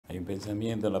Hay un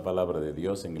pensamiento en la palabra de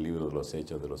Dios en el libro de los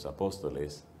Hechos de los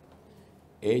Apóstoles.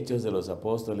 Hechos de los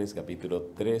Apóstoles, capítulo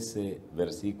 13,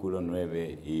 versículo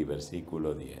 9 y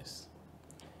versículo 10.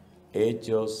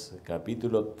 Hechos,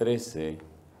 capítulo 13,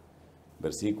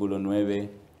 versículo 9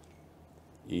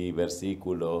 y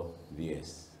versículo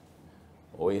 10.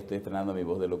 Hoy estoy estrenando mi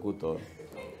voz de locutor,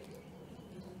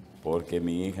 porque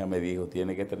mi hija me dijo,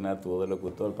 tiene que estrenar tu voz de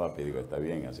locutor, papi. Digo, está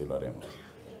bien, así lo haremos.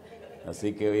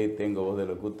 Así que hoy tengo voz de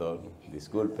locutor,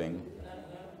 disculpen,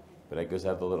 pero hay que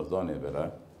usar todos los dones,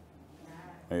 ¿verdad?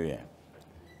 Muy bien.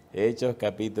 Hechos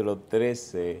capítulo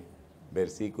 13,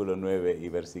 versículo 9 y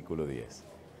versículo 10.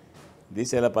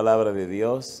 Dice la palabra de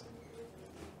Dios: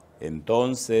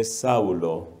 entonces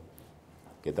Saulo,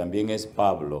 que también es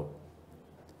Pablo,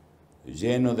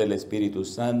 lleno del Espíritu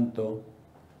Santo,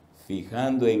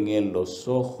 fijando en él los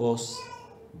ojos,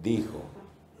 dijo: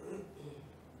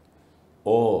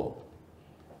 oh,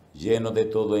 lleno de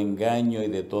todo engaño y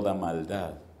de toda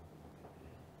maldad,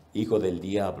 hijo del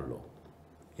diablo,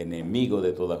 enemigo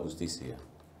de toda justicia,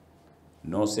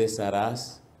 ¿no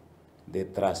cesarás de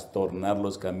trastornar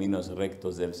los caminos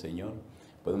rectos del Señor?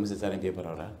 ¿Podemos estar en pie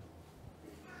para orar?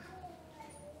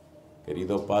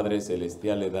 Querido Padre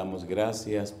Celestial, le damos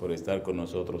gracias por estar con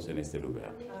nosotros en este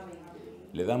lugar.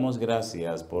 Le damos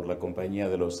gracias por la compañía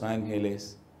de los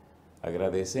ángeles.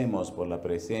 Agradecemos por la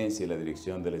presencia y la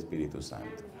dirección del Espíritu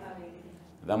Santo.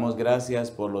 Damos gracias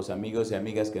por los amigos y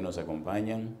amigas que nos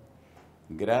acompañan.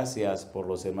 Gracias por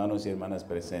los hermanos y hermanas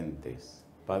presentes.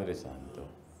 Padre Santo,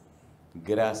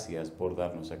 gracias por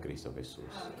darnos a Cristo Jesús.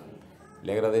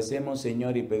 Le agradecemos,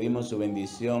 Señor, y pedimos su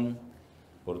bendición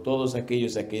por todos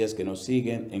aquellos y aquellas que nos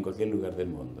siguen en cualquier lugar del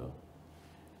mundo.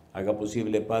 Haga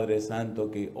posible, Padre Santo,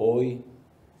 que hoy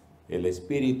el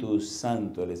Espíritu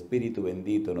Santo, el Espíritu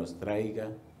bendito nos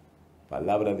traiga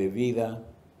palabra de vida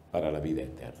para la vida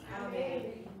eterna.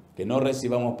 Amén. Que no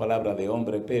recibamos palabra de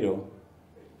hombre, pero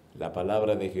la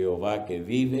palabra de Jehová que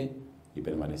vive y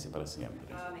permanece para siempre.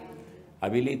 Amén.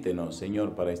 Habilítenos,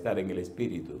 Señor, para estar en el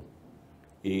Espíritu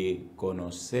y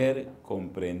conocer,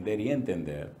 comprender y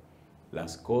entender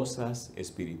las cosas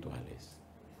espirituales.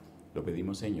 Lo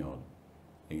pedimos, Señor,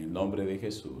 en el nombre de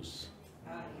Jesús.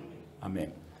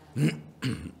 Amén.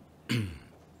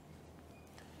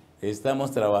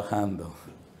 Estamos trabajando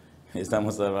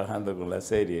con la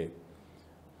serie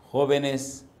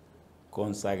Jóvenes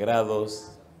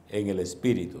consagrados en el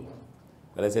Espíritu.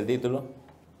 ¿Cuál es el título?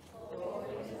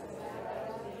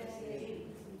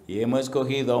 Y hemos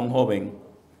escogido a un joven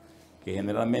que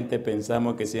generalmente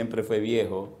pensamos que siempre fue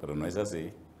viejo, pero no es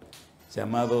así,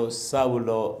 llamado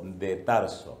Saulo de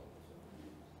Tarso.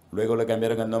 Luego le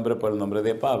cambiaron el nombre por el nombre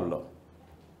de Pablo.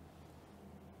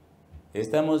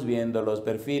 Estamos viendo los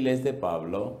perfiles de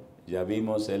Pablo. Ya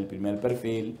vimos el primer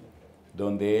perfil,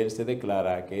 donde él se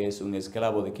declara que es un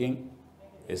esclavo ¿de quién?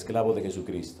 Esclavo de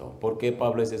Jesucristo. ¿Por qué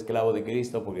Pablo es esclavo de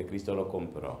Cristo? Porque Cristo lo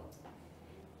compró.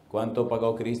 ¿Cuánto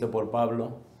pagó Cristo por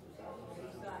Pablo?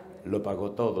 Lo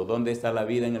pagó todo. ¿Dónde está la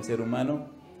vida en el ser humano?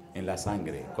 En la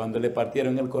sangre. Cuando le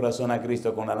partieron el corazón a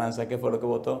Cristo con la lanza, ¿qué fue lo que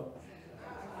botó?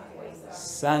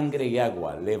 Sangre y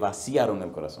agua. Le vaciaron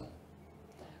el corazón.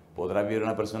 ¿Podrá vivir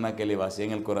una persona que le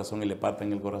vacíen el corazón y le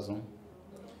parten el corazón?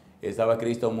 ¿Estaba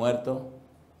Cristo muerto?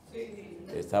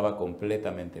 Estaba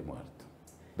completamente muerto,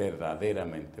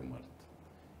 verdaderamente muerto.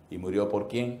 ¿Y murió por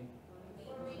quién?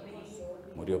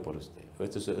 Murió por usted.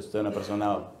 ¿Usted es una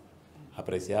persona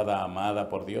apreciada, amada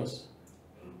por Dios?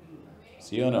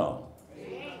 ¿Sí o no?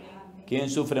 ¿Quién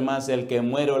sufre más, el que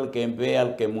muere o el que ve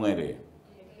al que muere?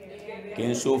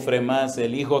 ¿Quién sufre más,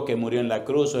 el hijo que murió en la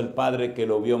cruz o el padre que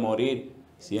lo vio morir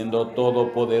siendo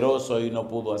todopoderoso y no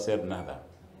pudo hacer nada?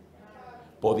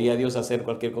 ¿Podía Dios hacer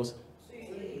cualquier cosa?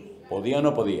 ¿Podía o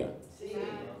no podía?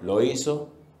 ¿Lo hizo?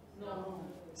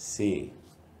 Sí.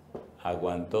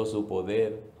 Aguantó su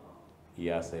poder y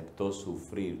aceptó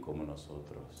sufrir como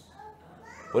nosotros.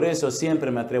 Por eso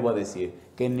siempre me atrevo a decir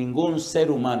que ningún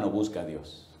ser humano busca a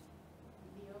Dios.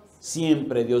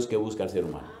 Siempre Dios que busca al ser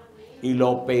humano. Y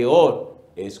lo peor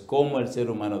es cómo el ser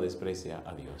humano desprecia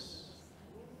a Dios.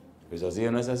 ¿Es así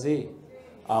o no es así?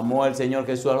 ¿Amó el Señor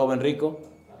Jesús al joven rico?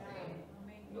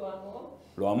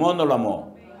 ¿Lo amó o no lo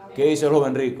amó? ¿Qué hizo el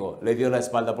joven rico? Le dio la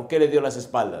espalda. ¿Por qué le dio las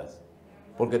espaldas?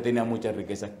 Porque tenía mucha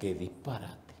riqueza. ¡Qué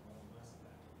disparate!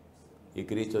 Y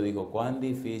Cristo dijo, cuán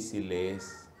difícil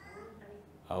es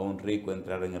a un rico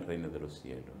entrar en el reino de los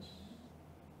cielos.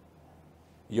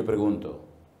 Y yo pregunto,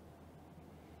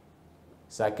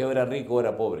 ¿Saqueo era rico o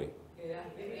era pobre? Era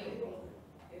rico,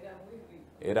 era muy rico.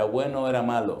 ¿Era bueno o era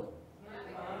malo?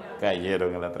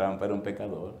 Cayeron en la trampa, era un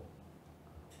pecador.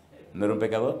 ¿No era un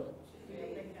pecador?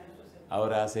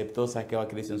 Ahora aceptó Saqueo a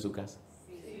Cristo en su casa.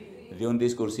 Dio un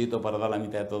discursito para dar la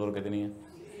mitad de todo lo que tenía.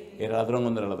 ¿Era ladrón o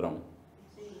no era ladrón?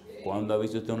 ¿Cuándo ha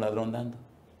visto usted un ladrón dando?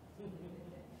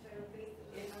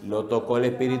 ¿Lo tocó el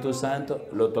Espíritu Santo?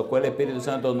 ¿Lo tocó el Espíritu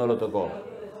Santo o no lo tocó?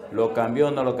 ¿Lo cambió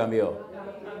o no lo cambió?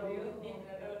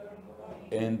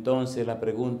 Entonces la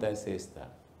pregunta es esta.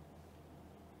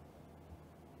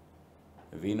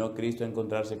 ¿Vino Cristo a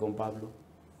encontrarse con Pablo?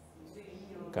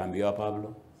 ¿Cambió a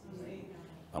Pablo?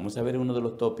 Vamos a ver uno de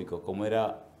los tópicos, cómo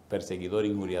era perseguidor,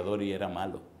 injuriador y era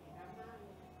malo.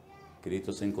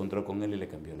 Cristo se encontró con él y le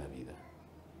cambió la vida.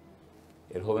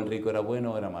 ¿El joven rico era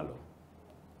bueno o era malo?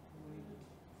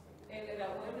 Él era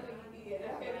bueno y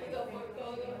era querido por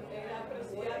todos, era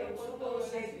apreciado por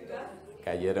todos en la ciudad.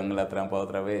 Cayeron en la trampa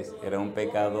otra vez. Era un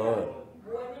pecador.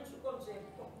 Bueno en su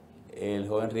concepto. El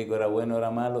joven rico era bueno o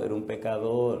era malo, era un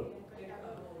pecador.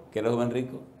 ¿Qué era el joven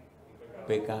rico?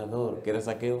 Pecador. ¿Qué era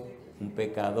Saqueo? Un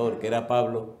pecador. ¿Qué era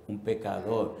Pablo? Un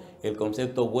pecador. El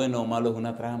concepto bueno o malo es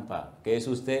una trampa. ¿Qué es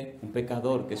usted? Un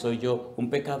pecador. ¿Qué soy yo? Un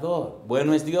pecador.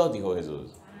 Bueno es Dios, dijo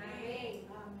Jesús.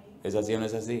 ¿Es así o no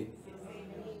es así?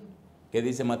 ¿Qué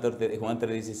dice Juan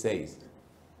 3:16?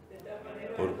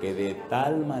 Porque de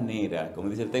tal manera, ¿cómo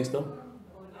dice el texto?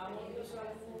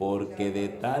 Porque de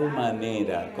tal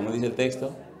manera, ¿cómo dice el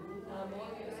texto?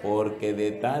 Porque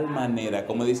de tal manera,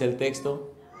 ¿cómo dice el texto?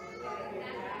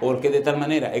 Porque de tal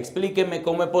manera, explíqueme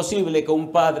cómo es posible que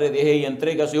un padre deje y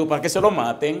entregue a su hijo para que se lo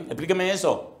maten. Explíqueme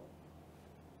eso.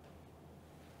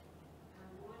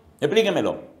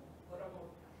 Explíquemelo.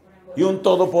 Y un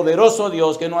todopoderoso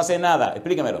Dios que no hace nada.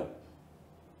 Explíquemelo.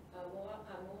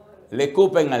 Le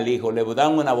escupen al hijo, le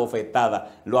dan una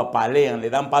bofetada, lo apalean, le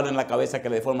dan palo en la cabeza que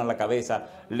le deforman la cabeza,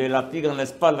 le latigan la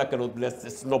espalda que los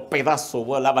pedazos,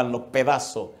 volaban los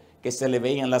pedazos que se le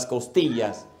veían las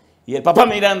costillas. Y el papá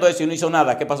mirando eso y no hizo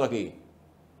nada. ¿Qué pasó aquí?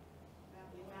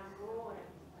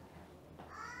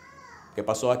 ¿Qué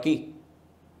pasó aquí?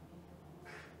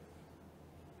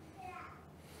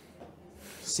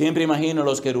 Siempre imagino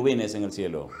los querubines en el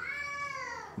cielo,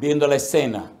 viendo la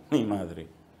escena. Mi madre.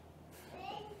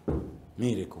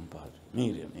 Mire, compadre.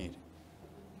 Mire.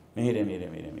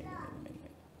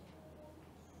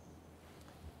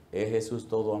 ¿Es Jesús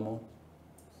todo amor?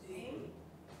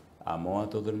 ¿Amó a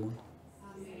todo el mundo?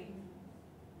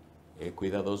 ¿Es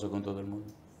cuidadoso con todo el mundo?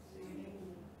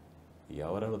 Y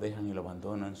ahora lo dejan y lo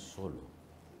abandonan solo.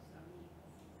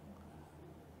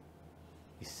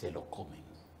 Y se lo comen.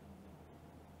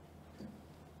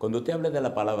 Cuando usted hable de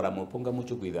la palabra amor, ponga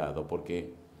mucho cuidado,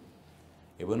 porque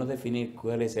es bueno definir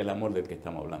cuál es el amor del que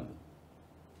estamos hablando.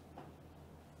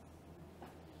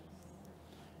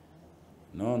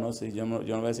 No, sí, yo no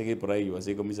voy a seguir por ahí, yo voy a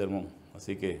seguir con mi sermón.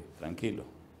 Así que, tranquilo.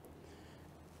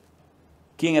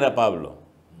 ¿Quién era Pablo?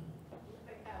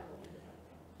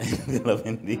 Dios la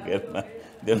bendiga, hermano.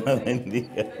 Dios la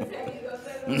bendiga.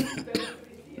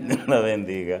 Dios la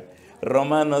bendiga.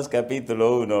 Romanos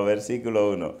capítulo 1,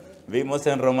 versículo 1. Vimos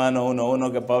en Romanos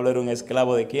 1:1 que Pablo era un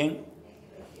esclavo de ¿quién?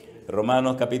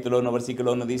 Romanos capítulo 1,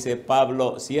 versículo 1 dice: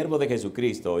 Pablo, siervo de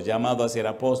Jesucristo, llamado a ser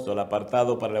apóstol,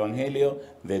 apartado para el evangelio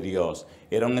de Dios.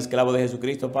 ¿Era un esclavo de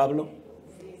Jesucristo Pablo?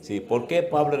 Sí. ¿Por qué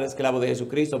Pablo era esclavo de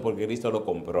Jesucristo? Porque Cristo lo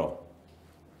compró.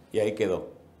 Y ahí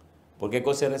quedó. ¿Por qué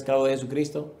cosa era esclavo de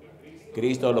Jesucristo?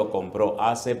 Cristo lo compró.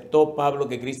 ¿Aceptó Pablo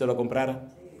que Cristo lo comprara?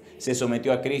 ¿Se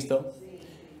sometió a Cristo?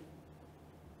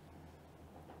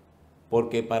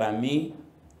 Porque para mí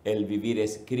el vivir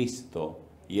es Cristo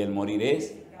y el morir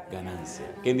es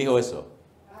ganancia. ¿Quién dijo eso?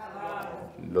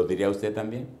 ¿Lo diría usted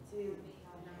también?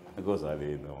 Una cosa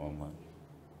linda, mamá.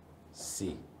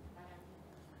 Sí.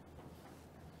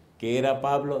 ¿Qué era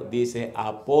Pablo? Dice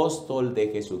apóstol de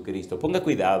Jesucristo. Ponga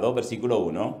cuidado, versículo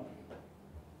 1.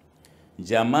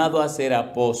 Llamado a ser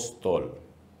apóstol.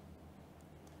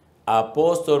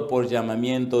 Apóstol por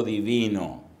llamamiento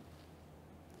divino.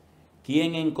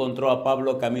 ¿Quién encontró a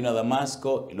Pablo camino a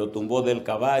Damasco, lo tumbó del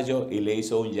caballo y le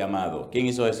hizo un llamado? ¿Quién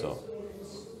hizo eso?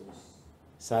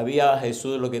 ¿Sabía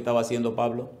Jesús lo que estaba haciendo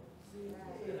Pablo?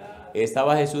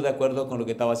 ¿Estaba Jesús de acuerdo con lo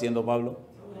que estaba haciendo Pablo?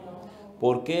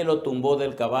 ¿Por qué lo tumbó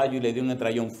del caballo y le dio un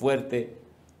entrallón fuerte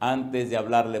antes de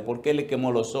hablarle? ¿Por qué le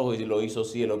quemó los ojos y lo hizo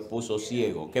ciego, lo puso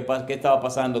ciego? ¿Qué estaba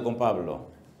pasando con Pablo?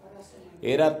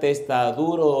 ¿Era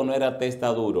testaduro o no era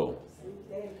testaduro?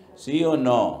 ¿Sí o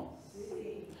no?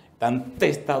 Tan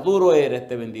testaduro era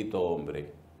este bendito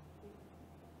hombre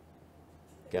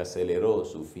que aceleró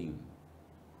su fin.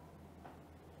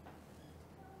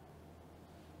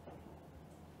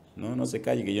 No se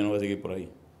calle, que yo no voy a seguir por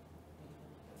ahí.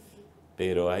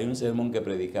 Pero hay un sermón que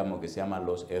predicamos que se llama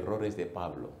Los errores de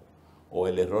Pablo, o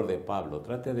el error de Pablo.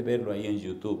 Trate de verlo ahí en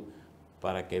YouTube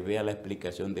para que vea la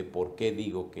explicación de por qué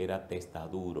digo que era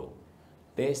testaduro.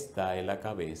 testa en la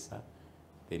cabeza,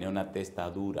 tenía una testa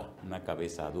dura, una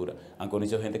cabeza dura. ¿Han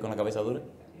conocido gente con la cabeza dura?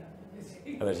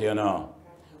 A ver si o no.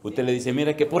 Usted le dice,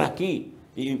 mira que por aquí.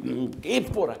 ¿Y qué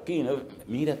por aquí?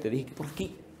 Mira, te dije que por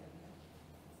aquí.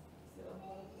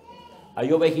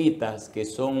 Hay ovejitas que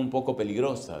son un poco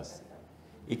peligrosas.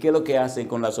 ¿Y qué es lo que hacen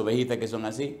con las ovejitas que son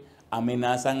así?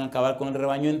 Amenazan a acabar con el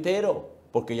rebaño entero,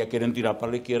 porque ya quieren tirar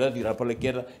para la izquierda, tirar para la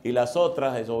izquierda. Y las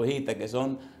otras, esas ovejitas que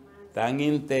son tan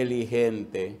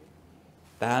inteligentes,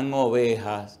 tan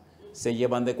ovejas, se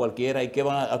llevan de cualquiera. ¿Y qué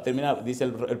van a terminar? Dice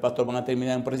el pastor, van a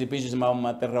terminar en un precipicio y se van a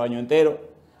matar el rebaño entero.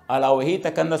 A la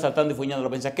ovejita que anda saltando y fuñando la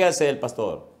pensa, ¿qué hace el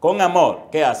pastor? Con amor,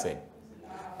 ¿qué hace?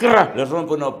 ¡Crah! Le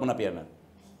rompe una pierna.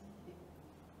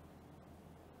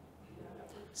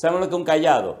 ¿Saben lo que es un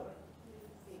callado?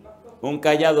 Un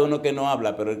callado, uno que no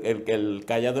habla, pero el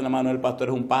callado en la mano del pastor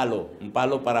es un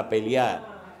palo para pelear.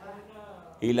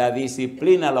 Y la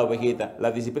disciplina, la ovejita,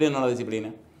 la disciplina o no la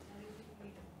disciplina,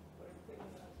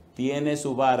 tiene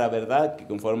su vara, ¿verdad? Que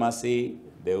conforma así,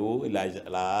 de U, y la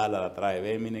ala la trae,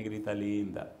 ve mi negrita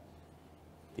linda.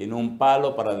 Tiene un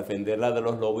palo para defenderla de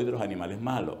los lobos y de los animales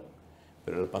malos.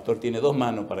 Pero el pastor tiene dos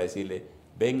manos para decirle,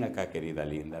 ven acá querida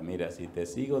linda, mira, si te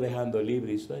sigo dejando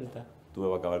libre y suelta, tú me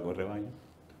vas a acabar con el rebaño.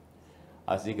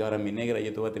 Así que ahora mi negra,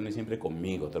 yo te voy a tener siempre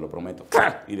conmigo, te lo prometo.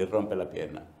 Y le rompe la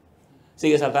pierna.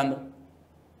 Sigue saltando.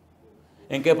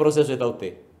 ¿En qué proceso está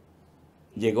usted?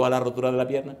 ¿Llegó a la rotura de la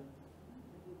pierna?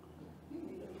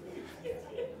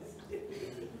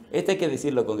 Este hay que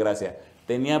decirlo con gracia.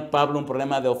 ¿Tenía Pablo un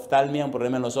problema de oftalmia, un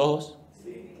problema en los ojos?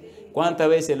 ¿Cuántas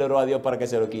veces le oró a Dios para que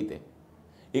se lo quite?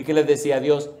 ¿Y qué le decía a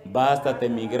Dios? Bástate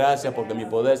mi gracia porque mi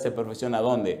poder se perfecciona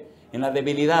 ¿dónde? En la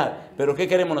debilidad. ¿Pero qué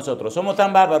queremos nosotros? ¿Somos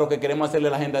tan bárbaros que queremos hacerle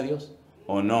la agenda a Dios?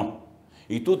 ¿O no?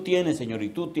 Y tú tienes, Señor, y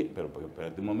tú tienes. Pero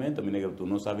espérate un momento, mi negro, tú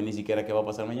no sabes ni siquiera qué va a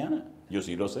pasar mañana. Yo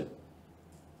sí lo sé.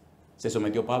 ¿Se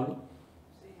sometió Pablo?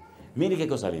 Mire qué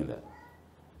cosa linda.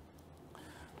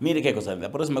 Mire qué cosa linda.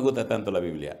 Por eso me gusta tanto la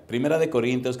Biblia. Primera de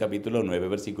Corintios, capítulo 9,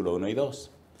 versículo 1 y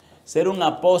 2. Ser un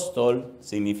apóstol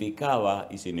significaba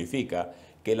y significa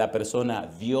que la persona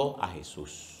dio a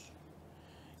Jesús.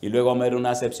 Y luego vamos a ver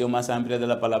una acepción más amplia de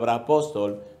la palabra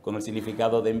apóstol con el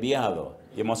significado de enviado.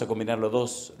 Y vamos a combinar los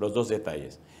dos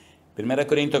detalles. 1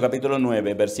 Corintios capítulo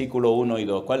 9, versículo 1 y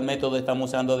 2. ¿Cuál método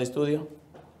estamos usando de estudio?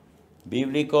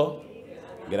 Bíblico,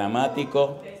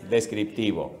 gramático,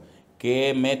 descriptivo.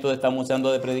 ¿Qué método estamos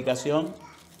usando de predicación?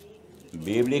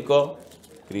 Bíblico,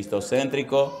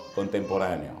 cristocéntrico,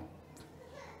 contemporáneo.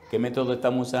 ¿Qué método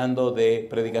estamos usando de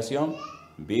predicación?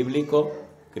 Bíblico,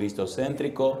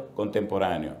 cristocéntrico,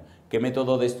 contemporáneo. ¿Qué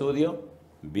método de estudio?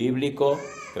 Bíblico,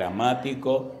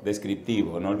 gramático,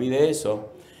 descriptivo. No olvide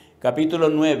eso. Capítulo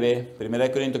 9,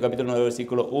 1 Corintios capítulo 9,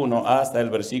 versículo 1 hasta el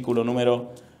versículo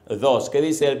número 2. ¿Qué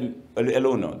dice el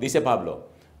 1? Dice Pablo,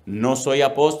 no soy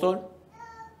apóstol,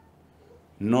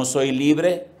 no soy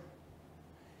libre,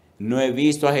 no he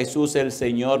visto a Jesús el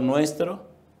Señor nuestro,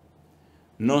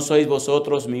 no sois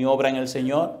vosotros mi obra en el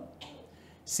Señor.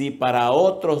 Si para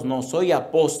otros no soy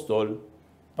apóstol,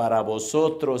 para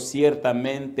vosotros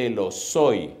ciertamente lo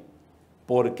soy,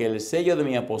 porque el sello de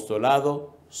mi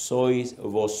apostolado sois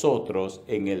vosotros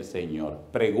en el Señor.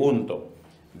 Pregunto,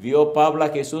 ¿vio Pablo a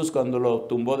Jesús cuando lo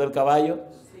tumbó del caballo?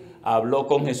 Sí. ¿Habló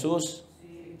con Jesús?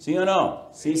 Sí. ¿Sí o no?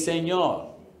 Sí,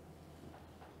 Señor.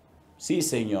 Sí,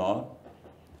 Señor.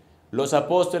 ¿Los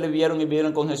apóstoles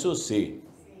vieron con Jesús? Sí.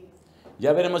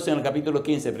 Ya veremos en el capítulo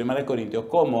 15, 1 Corintios,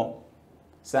 cómo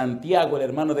Santiago, el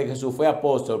hermano de Jesús, fue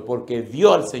apóstol porque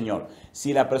vio al Señor.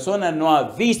 Si la persona no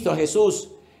ha visto a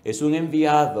Jesús, es un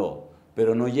enviado,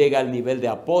 pero no llega al nivel de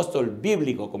apóstol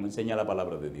bíblico como enseña la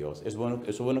palabra de Dios. Es bueno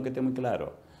que esté muy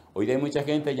claro. Hoy hay mucha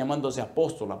gente llamándose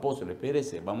apóstol.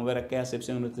 Espérese, vamos a ver a qué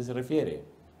acepción usted se refiere.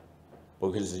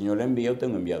 Porque si el Señor le envía, usted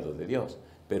es un enviado de Dios.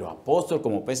 Pero apóstol,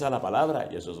 como pesa la palabra,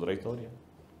 y eso es otra historia.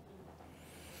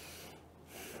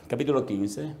 Capítulo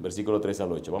 15, versículo 3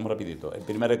 al 8. Vamos rapidito. En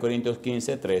 1 Corintios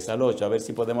 15, 3 al 8. A ver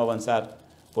si podemos avanzar,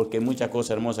 porque hay mucha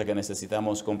cosa hermosa que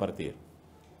necesitamos compartir.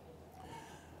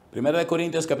 1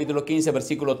 Corintios capítulo 15,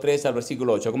 versículo 3 al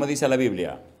versículo 8. ¿Cómo dice la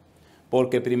Biblia?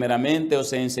 Porque primeramente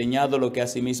os he enseñado lo que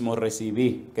asimismo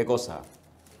recibí. ¿Qué cosa?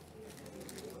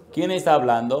 ¿Quién está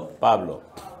hablando? Pablo.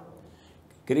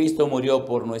 Cristo murió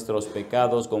por nuestros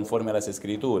pecados conforme a las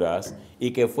Escrituras,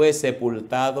 y que fue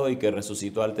sepultado y que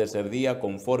resucitó al tercer día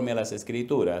conforme a las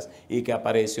Escrituras, y que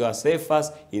apareció a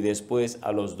Cefas y después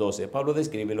a los 12. Pablo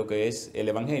describe lo que es el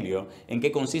Evangelio. ¿En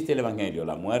qué consiste el Evangelio?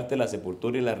 La muerte, la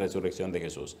sepultura y la resurrección de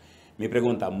Jesús. Mi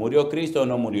pregunta, ¿murió Cristo o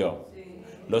no murió? Sí.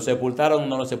 ¿Lo sepultaron o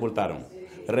no lo sepultaron? Sí.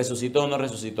 ¿Resucitó o no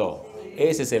resucitó? Sí.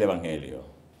 Ese es el Evangelio.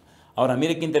 Ahora,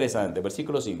 mire qué interesante,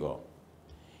 versículo 5.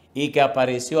 y que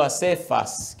apareció a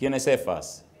Cefas. ¿Quién es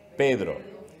Cefas? Pedro.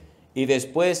 Y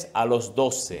después a los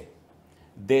 12.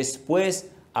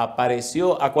 Después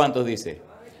apareció, ¿a cuántos dice?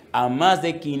 A más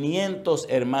de 500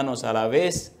 hermanos a la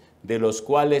vez, de los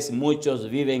cuales muchos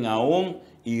viven aún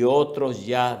y otros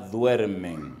ya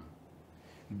duermen.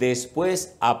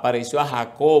 Después apareció a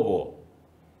Jacobo,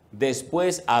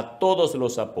 después a todos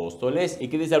los apóstoles. ¿Y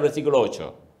qué dice el versículo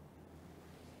 8?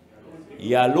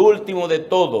 Y al último de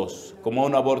todos, como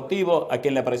un abortivo, ¿a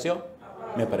quién le apareció?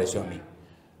 Me apareció a mí.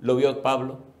 ¿Lo vio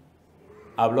Pablo?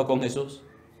 ¿Habló con Jesús?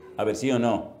 A ver, ¿sí o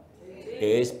no?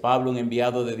 ¿Es Pablo un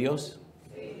enviado de Dios?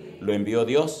 ¿Lo envió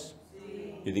Dios?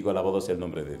 Yo digo, alabado sea el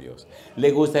nombre de Dios.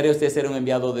 ¿Le gustaría a usted ser un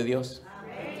enviado de Dios?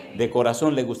 ¿De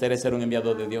corazón le gustaría ser un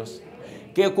enviado de Dios?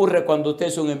 ¿Qué ocurre cuando usted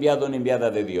es un enviado o una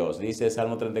enviada de Dios? Dice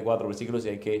Salmo 34, versículo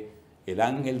 6, que el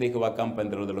ángel de Jehová acampa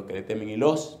entre los de los que le temen y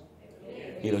los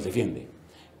defiende.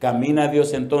 ¿Camina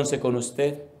Dios entonces con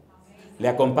usted? ¿Le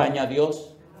acompaña a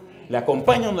Dios? ¿Le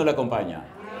acompaña o no le acompaña?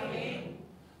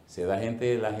 ¿Se da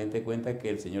la gente cuenta que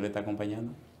el Señor le está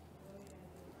acompañando?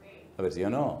 A ver, ¿sí o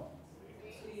no?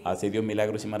 ¿Hace Dios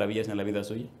milagros y maravillas en la vida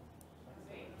suya?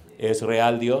 ¿Es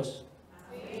real Dios?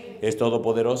 ¿Es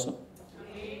todopoderoso?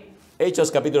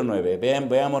 Hechos capítulo 9.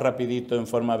 Veamos rapidito en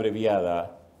forma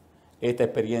abreviada esta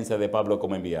experiencia de Pablo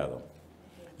como enviado.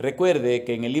 Recuerde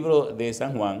que en el libro de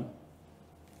San Juan,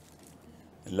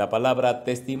 la palabra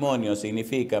testimonio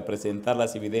significa presentar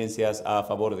las evidencias a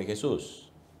favor de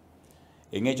Jesús.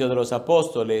 En Hechos de los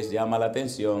Apóstoles llama la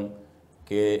atención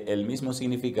que el mismo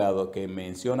significado que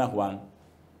menciona Juan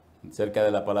acerca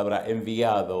de la palabra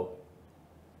enviado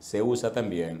se usa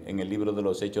también en el libro de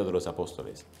los Hechos de los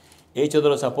Apóstoles. Hechos de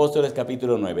los Apóstoles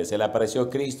capítulo 9. ¿Se le apareció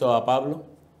Cristo a Pablo?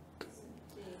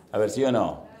 A ver, ¿sí o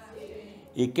no?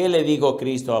 ¿Y qué le dijo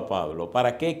Cristo a Pablo?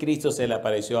 ¿Para qué Cristo se le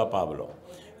apareció a Pablo?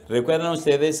 ¿Recuerdan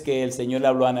ustedes que el Señor le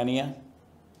habló a Ananías?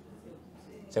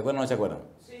 ¿Se acuerdan o no se acuerdan?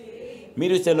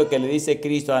 Mire usted lo que le dice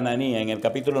Cristo a Ananías en el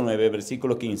capítulo 9,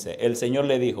 versículo 15. El Señor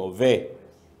le dijo, ve,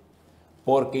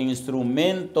 porque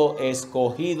instrumento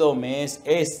escogido me es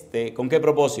este. ¿Con qué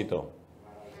propósito?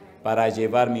 Para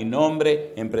llevar mi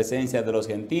nombre en presencia de los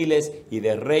gentiles y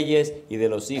de reyes y de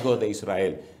los hijos de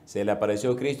Israel. ¿Se le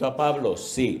apareció Cristo a Pablo?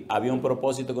 Sí. ¿Había un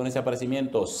propósito con ese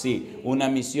aparecimiento? Sí. ¿Una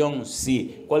misión?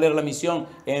 Sí. ¿Cuál era la misión?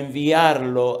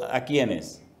 Enviarlo ¿a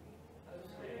quiénes?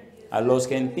 A los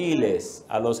gentiles,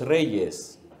 a los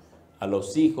reyes, a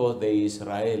los hijos de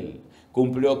Israel.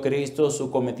 ¿Cumplió Cristo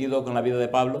su cometido con la vida de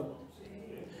Pablo?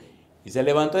 Y se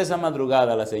levantó esa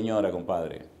madrugada la señora,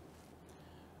 compadre,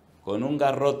 con un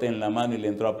garrote en la mano y le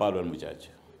entró a Pablo al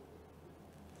muchacho.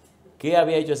 ¿Qué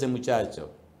había hecho ese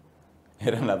muchacho?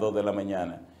 Eran las 2 de la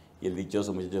mañana y el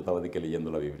dichoso muchacho estaba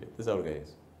leyendo la Biblia. ¿Usted sabe lo que es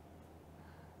eso?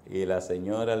 Y la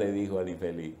señora le dijo al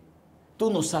infeliz, tú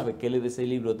no sabes que leer ese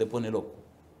libro te pone loco.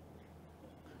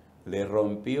 Le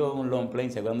rompió un long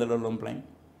plane. ¿Se acuerdan de los long plane?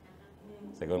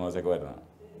 ¿Se acuerdan o no se acuerdan?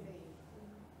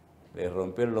 Le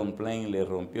rompió el long plane, le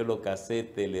rompió los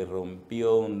casetes, le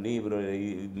rompió un libro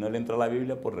y no le entró a la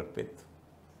Biblia por respeto.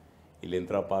 Y le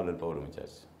entró a Pablo, el pobre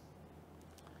muchacho.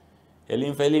 El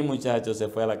infeliz muchacho se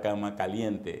fue a la cama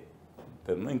caliente,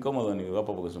 pero no incómodo ni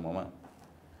guapo porque su mamá.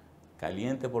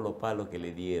 Caliente por los palos que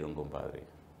le dieron, compadre.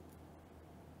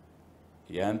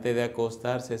 Y antes de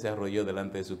acostarse se arrolló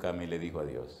delante de su cama y le dijo a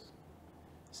Dios,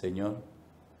 Señor,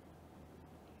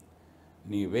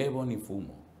 ni bebo ni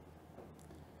fumo,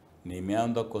 ni me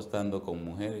ando acostando con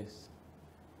mujeres,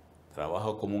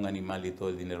 trabajo como un animal y todo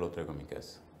el dinero lo traigo a mi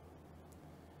casa.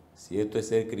 Si esto es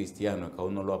ser cristiano, que a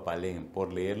uno lo apaleen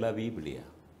por leer la Biblia,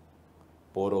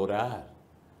 por orar,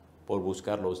 por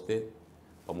buscarlo a usted,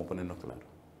 vamos a ponernos claro.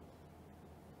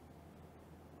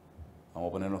 Vamos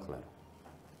a ponernos claro.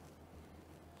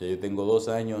 Ya yo tengo 2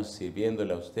 años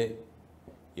sirviéndole a usted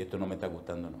y esto no me está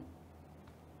gustando, ¿no?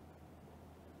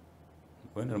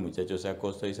 Bueno, el muchacho se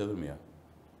acostó y se durmió.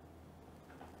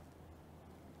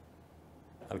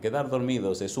 Al quedar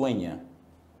dormido se sueña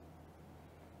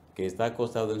que está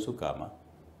acostado en su cama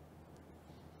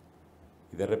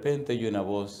y de repente oye una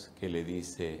voz que le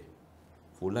dice,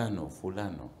 fulano,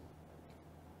 fulano.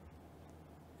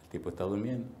 El tipo está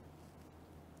durmiendo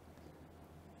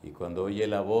y cuando oye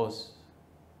la voz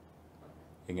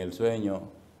en el sueño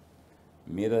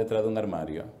mira detrás de un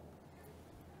armario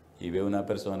y ve una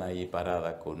persona ahí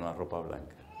parada con una ropa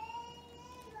blanca.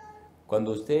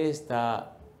 Cuando usted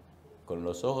está con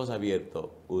los ojos abiertos,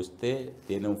 usted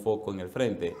tiene un foco en el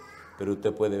frente, pero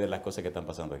usted puede ver las cosas que están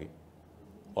pasando aquí,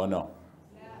 ¿o no?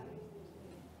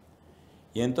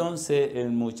 Y entonces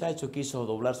el muchacho quiso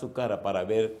doblar su cara para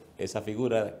ver esa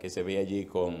figura que se ve allí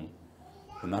con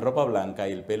una ropa blanca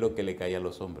y el pelo que le caía a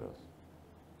los hombros.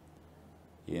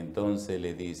 Y entonces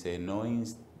le dice, no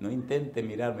intente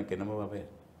mirarme que no me va a ver.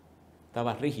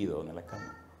 Estaba rígido en la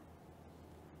cama.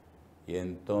 Y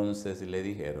entonces le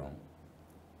dijeron,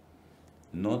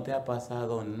 no te ha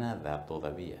pasado nada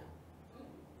todavía.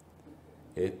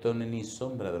 Esto no es ni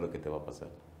sombra de lo que te va a pasar.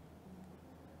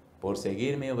 Por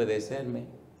seguirme y obedecerme,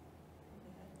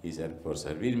 y por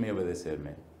servirme y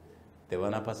obedecerme, te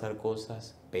van a pasar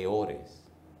cosas peores.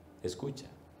 Escucha.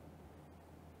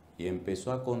 Y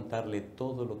empezó a contarle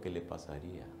todo lo que le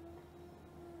pasaría.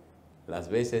 Las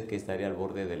veces que estaría al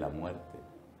borde de la muerte.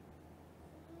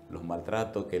 Los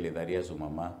maltratos que le daría a su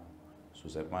mamá,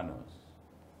 sus hermanos.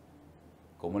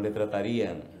 Cómo le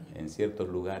tratarían en ciertos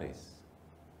lugares.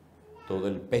 Todo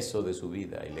el peso de su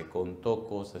vida. Y le contó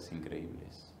cosas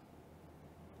increíbles.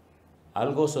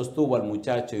 Algo sostuvo al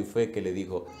muchacho y fue que le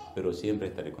dijo, pero siempre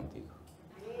estaré contigo.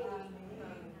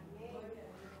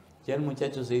 Ya el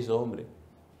muchacho se hizo hombre.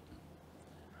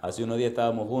 Hace unos días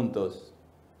estábamos juntos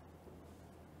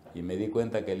y me di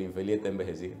cuenta que el infeliz está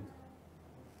envejeciendo.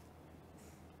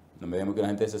 No me digamos que la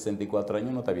gente de 64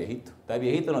 años no está viejito. ¿Está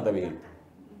viejito o no está viejito?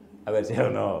 A ver si o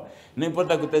no. No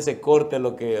importa que usted se corte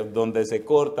donde se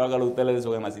corta, hágalo usted le dé su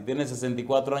gana. Si tiene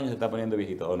 64 años se está poniendo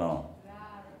viejito o no.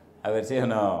 A ver si o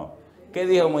no. ¿Qué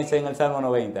dijo Moisés en el Salmo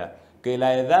 90? Que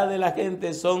la edad de la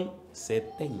gente son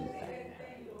 70.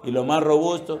 Y lo más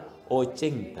robusto,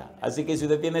 80. Así que si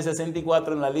usted tiene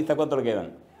 64 en la lista, ¿cuánto le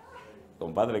quedan?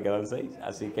 Compadre, le quedan 6.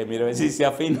 Así que mire a ver si se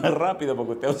afina rápido,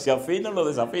 porque usted se afina o lo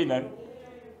desafinan.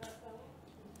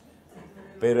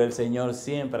 Pero el Señor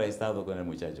siempre ha estado con el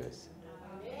muchacho ese.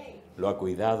 Lo ha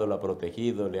cuidado, lo ha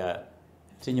protegido, El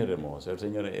Señor es hermoso, el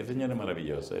Señor es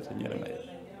maravilloso, el Señor es maravilloso.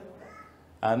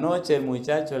 Anoche el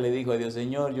muchacho le dijo a Dios,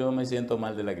 Señor, yo me siento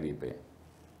mal de la gripe.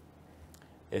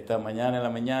 Esta mañana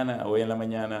hoy en la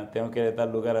mañana, tengo que ir a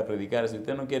tal lugar a predicar. Si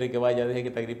usted no quiere que vaya, deje que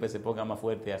esta gripe se ponga más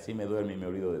fuerte, así me duerme y me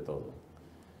olvido de todo.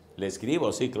 Le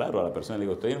escribo, sí, claro, a la persona, le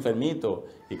digo, estoy enfermito,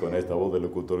 y con esta voz de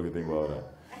locutor que tengo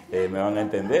ahora, me van a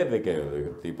entender de que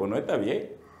el tipo no está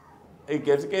bien. ¿Y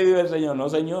qué es que dice el Señor? No,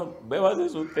 Señor, bébase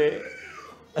usted,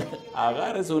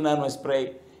 agárrese un nano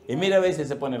spray, y mira a ver si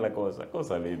se pone la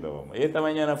cosa linda. Y esta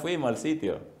mañana fuimos al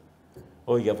sitio.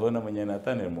 Oiga, fue una mañana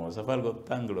tan hermosa, fue algo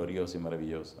tan glorioso y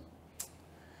maravilloso.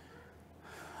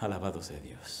 Alabado sea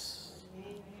Dios.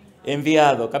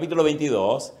 Enviado, capítulo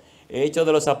 22. Hechos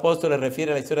de los Apóstoles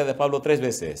refiere a la historia de Pablo 3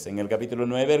 veces. En el capítulo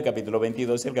 9, el capítulo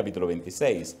 22 y el capítulo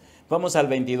 26. Vamos al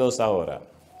 22 ahora.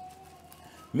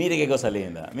 Mire qué cosa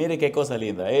linda, mire qué cosa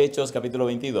linda. Hechos, capítulo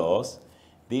 22,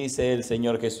 dice el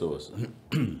Señor Jesús.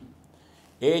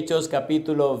 Hechos,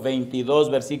 capítulo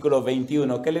 22, versículo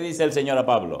 21. ¿Qué le dice el Señor a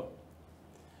Pablo?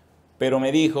 Pero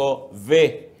me dijo,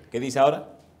 ve. ¿Qué dice ahora?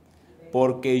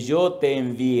 Porque yo te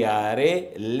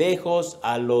enviaré lejos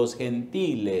a los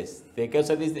gentiles. ¿De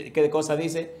qué cosa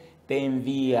dice? Te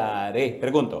enviaré.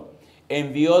 Pregunto,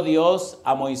 ¿envió Dios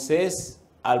a Moisés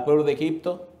al pueblo de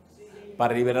Egipto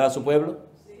para liberar a su pueblo?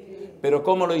 ¿Pero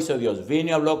cómo lo hizo Dios? ¿Vino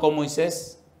y habló con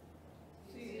Moisés?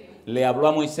 ¿Le habló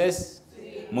a Moisés?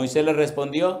 ¿Moisés le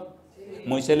respondió?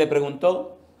 ¿Moisés le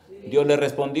preguntó? ¿Dios le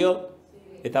respondió?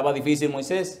 ¿Estaba difícil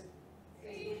Moisés?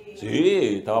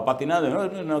 Sí, estaba patinando.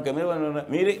 No, que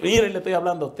mire, le estoy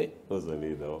hablando a usted. Cosa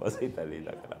linda, así está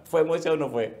linda. ¿Fue Moisés o no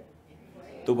fue?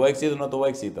 ¿Tuvo éxito o no tuvo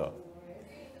éxito?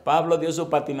 Pablo dio su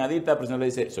patinadita, pero el Señor le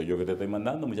dice, soy yo que te estoy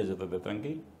mandando, muchacho, estate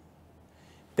tranquilo.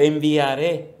 Te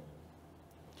enviaré.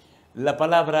 La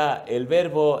palabra, el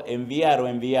verbo enviar o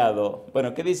enviado.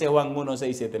 Bueno, ¿qué dice Juan 1,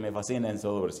 6, 7? Me fascina en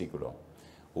todo versículo.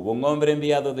 Hubo un hombre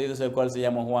enviado de Dios, el cual se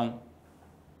llamó Juan.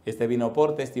 Este vino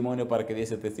por testimonio para que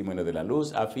diese testimonio de la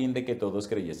luz, a fin de que todos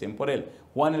creyesen por él.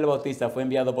 ¿Juan el Bautista fue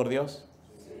enviado por Dios?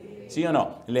 ¿Sí o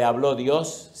no? ¿Le habló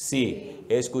Dios? Sí.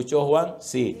 ¿Escuchó Juan?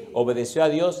 Sí. ¿Obedeció a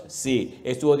Dios? Sí.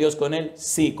 ¿Estuvo Dios con él?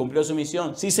 Sí. ¿Cumplió su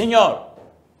misión? Sí, Señor.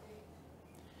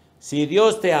 Si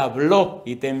Dios te habló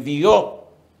y te envió,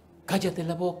 cállate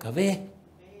la boca, ve.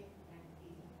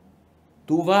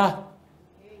 Tú vas.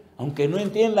 Aunque no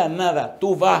entiendas nada,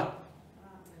 tú vas.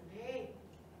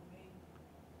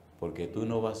 Porque tú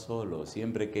no vas solo.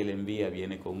 Siempre que Él envía,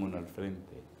 viene con uno al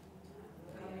frente.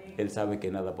 Él sabe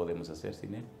que nada podemos hacer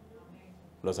sin Él.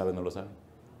 ¿Lo sabe o no lo sabe?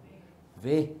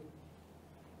 Ve.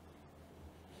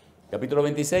 Capítulo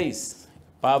 26.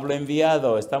 Pablo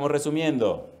enviado. Estamos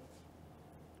resumiendo.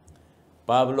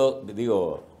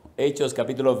 Hechos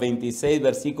capítulo 26,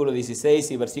 versículo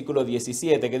 16 y versículo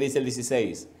 17. ¿Qué dice el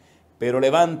 16? Pero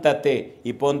levántate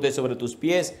y ponte sobre tus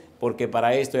pies, porque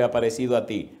para esto he aparecido a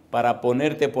ti, para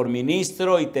ponerte por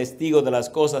ministro y testigo de las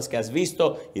cosas que has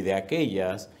visto y de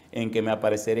aquellas en que me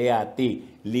apareceré a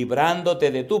ti,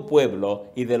 librándote de tu pueblo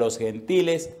y de los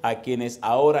gentiles a quienes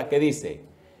ahora, ¿qué dice?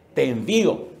 te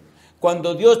envío.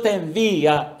 Cuando Dios te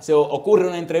envía, se ocurre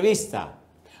una entrevista.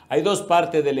 Hay dos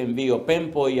partes del envío,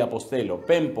 Pempo y Apostelo.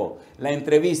 Pempo, la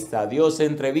entrevista. Dios se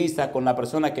entrevista con la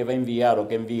persona que va a enviar o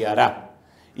que enviará.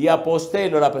 Y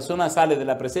Apostelo, la persona sale de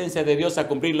la presencia de Dios a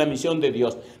cumplir la misión de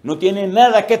Dios. No tiene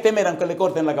nada que temer aunque le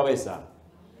corten la cabeza,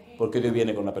 porque Dios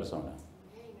viene con la persona.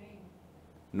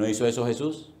 ¿No hizo eso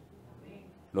Jesús?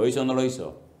 ¿Lo hizo o no lo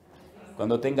hizo?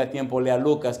 Cuando tenga tiempo, lea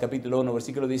Lucas capítulo 1,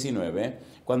 versículo 19.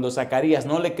 Cuando Zacarías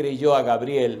no le creyó a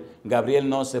Gabriel, Gabriel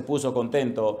no se puso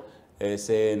contento,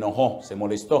 se enojó, se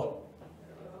molestó.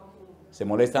 ¿Se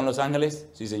molestan los ángeles?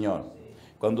 Sí, Señor.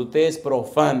 Cuando usted es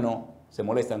profano, se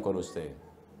molestan con usted.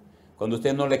 Cuando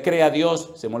usted no le cree a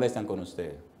Dios, se molestan con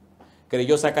usted.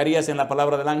 ¿Creyó Zacarías en la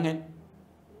palabra del ángel?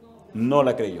 No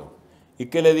la creyó. ¿Y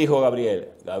qué le dijo Gabriel?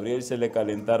 Gabriel se le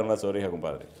calentaron las orejas,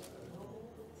 compadre.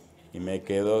 Y me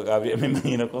quedó Gabriel, me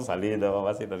imagino cosa linda,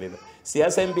 mamacita linda. Si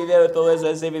hacen video de todo eso,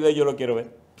 ese video yo lo quiero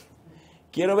ver.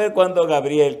 Quiero ver cuando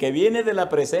Gabriel, que viene de la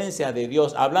presencia de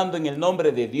Dios, hablando en el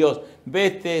nombre de Dios, ve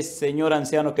este señor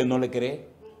anciano que no le cree.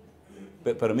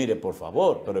 Pero mire, por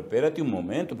favor, pero espérate un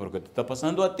momento, porque te está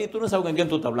pasando a ti, tú no sabes con quién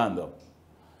tú estás hablando.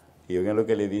 Y oigan lo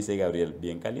que le dice Gabriel,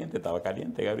 bien caliente, estaba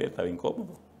caliente Gabriel, estaba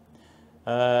incómodo.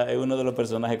 Es uno de los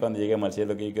personajes cuando lleguemos al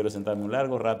cielo que yo quiero sentarme un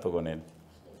largo rato con él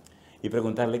y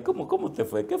preguntarle, ¿cómo te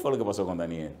fue? ¿Qué fue lo que pasó con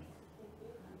Daniel?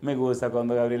 Me gusta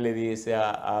cuando Gabriel le dice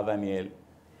a Daniel,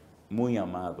 muy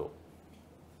amado.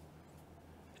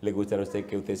 ¿Le gustaría a usted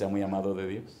que usted sea muy amado de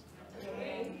Dios?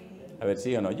 A ver,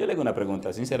 ¿sí o no? Yo le hago una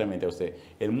pregunta, sinceramente a usted.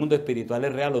 ¿El mundo espiritual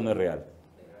es real o no es real?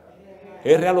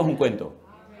 ¿Es real o es un cuento?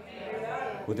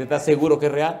 ¿Usted está seguro que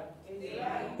es real?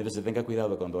 Entonces tenga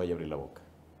cuidado cuando vaya a abrir la boca.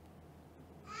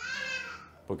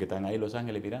 Porque están ahí los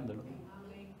ángeles mirándolo.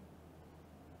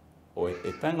 ¿O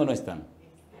están o no están?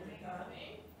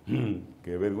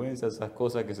 Qué vergüenza esas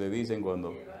cosas que se dicen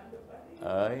cuando...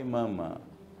 Ay, mamá.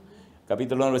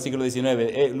 Capítulo 1, versículo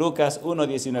 19. Lucas 1,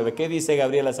 19. ¿Qué dice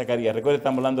Gabriel a Zacarías? Recuerda,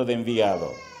 estamos hablando de enviado.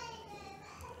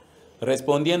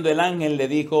 Respondiendo el ángel le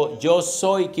dijo, yo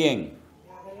soy ¿quién?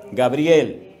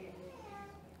 Gabriel,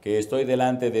 que estoy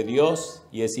delante de Dios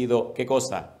y he sido, ¿qué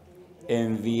cosa?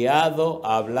 Enviado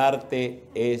a hablarte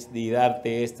y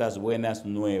darte estas buenas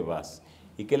nuevas.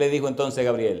 ¿Y qué le dijo entonces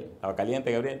Gabriel? ¿Estaba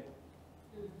caliente Gabriel?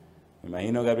 Me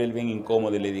imagino Gabriel bien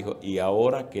incómodo y le dijo, y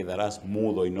ahora quedarás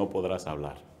mudo y no podrás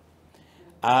hablar.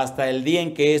 Hasta el día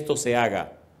en que esto se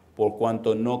haga, por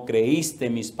cuanto no creíste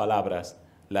mis palabras,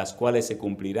 las cuales se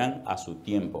cumplirán a su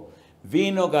tiempo.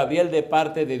 ¿Vino Gabriel de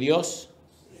parte de Dios?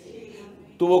 Sí.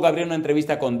 ¿Tuvo Gabriel una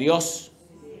entrevista con Dios?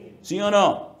 Sí. ¿Sí o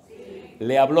no? Sí.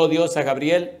 ¿Le habló Dios a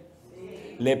Gabriel?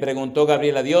 Sí. ¿Le preguntó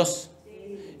Gabriel a Dios?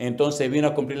 Sí. Entonces vino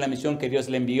a cumplir la misión que Dios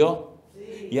le envió.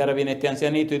 Y ahora viene este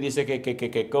ancianito y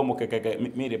dice ¿cómo?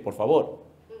 Mire, por favor.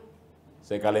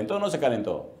 ¿Se calentó o no se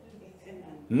calentó?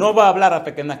 No va a hablar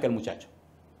hasta que nazca el muchacho.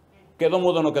 ¿Quedó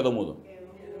mudo o no quedó mudo?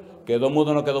 ¿Quedó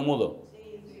mudo o no quedó mudo?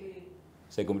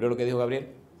 ¿Se cumplió lo que dijo Gabriel?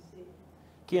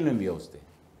 ¿Quién lo envió a usted?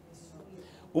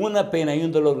 Una pena y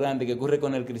un dolor grande que ocurre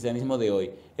con el cristianismo de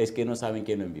hoy es que no saben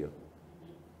quién lo envió.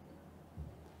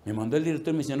 Me mandó el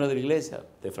director misionero de la iglesia,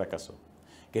 te fracasó.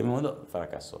 Que me mandó,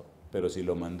 fracasó. Pero si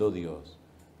lo mandó Dios,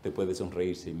 te puede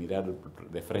sonreírse y mirar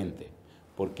de frente,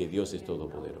 porque Dios es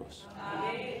todopoderoso.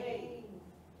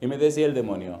 Y me decía el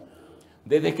demonio,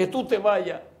 desde que tú te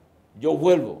vayas, yo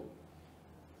vuelvo.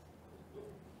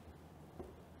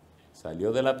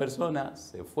 Salió de la persona,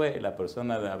 se fue, la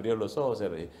persona abrió los ojos, se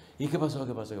reía. ¿Y qué pasó?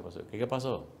 ¿Qué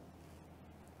pasó?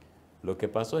 Lo que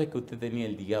pasó es que usted tenía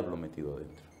el diablo metido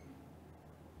dentro.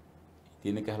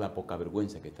 Tiene que dejar la poca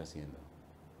vergüenza que está haciendo.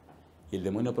 Y el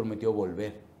demonio prometió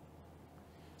volver.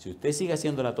 Si usted sigue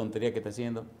haciendo la tontería que está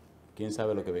haciendo, quién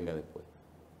sabe lo que venga después.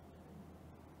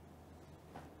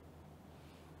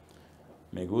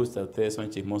 Me gusta, ustedes son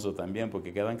chismosos también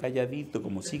porque quedan calladitos,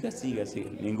 como siga.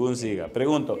 Ningún siga.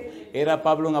 Pregunto, ¿era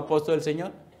Pablo un apóstol del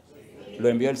Señor? ¿Lo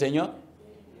envió el Señor?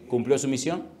 ¿Cumplió su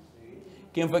misión?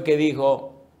 ¿Quién fue que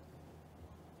dijo,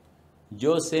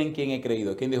 yo sé en quién he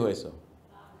creído? ¿Quién dijo eso?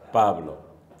 Pablo.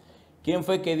 ¿Quién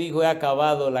fue que dijo, he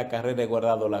acabado la carrera, he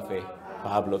guardado la fe?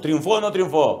 Pablo. ¿Triunfó o no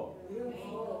triunfó?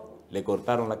 Le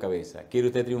cortaron la cabeza. ¿Quiere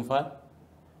usted triunfar?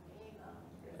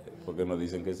 ¿Por qué no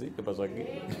dicen que sí? ¿Qué pasó aquí?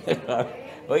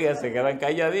 Oiga, se quedan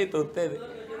calladitos ustedes.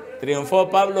 ¿Triunfó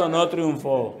Pablo o no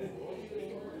triunfó?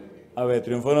 A ver,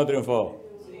 ¿triunfó o no triunfó?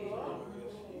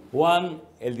 Juan,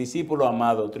 el discípulo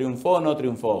amado, ¿triunfó o no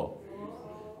triunfó?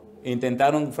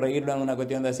 ¿Intentaron freírlo en una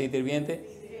cuestión de aceite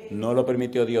hirviente? No lo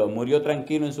permitió Dios. ¿Murió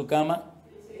tranquilo en su cama?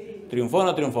 ¿Triunfó o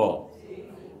no triunfó?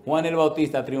 Juan el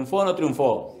Bautista, ¿triunfó o no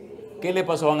triunfó? ¿Qué le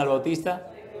pasó a Juan el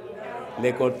Bautista?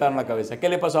 Le cortaron la cabeza. ¿Qué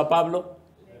le pasó a Pablo?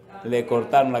 Le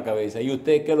cortaron la cabeza. ¿Y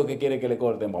usted qué es lo que quiere que le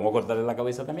corten? Vamos a cortarle la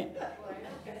cabeza también.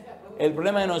 El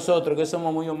problema de nosotros es que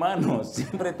somos muy humanos.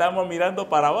 Siempre estamos mirando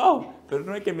para abajo, pero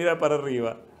no hay que mirar para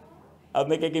arriba. ¿A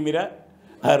dónde hay que mirar?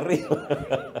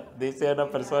 Arriba. Dice una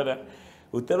persona,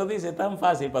 usted lo dice tan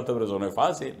fácil, pastor, pero eso no es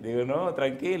fácil. Digo, no,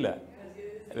 tranquila.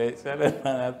 Le dice a la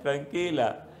hermana,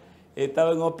 tranquila.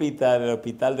 Estaba en un hospital, el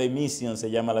hospital de Mission se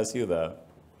llama la ciudad,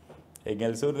 en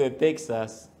el sur de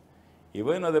Texas. Y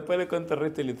bueno, después le cuento el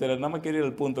resto de la historia, nada más quiero ir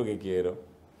al punto que quiero.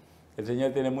 El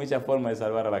Señor tiene muchas formas de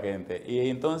salvar a la gente. Y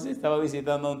entonces estaba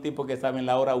visitando a un tipo que estaba en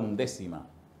la hora 11ª.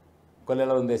 ¿Cuál es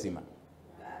la 11ª?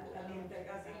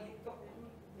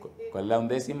 ¿Cuál es la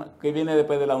 11ª? ¿Qué viene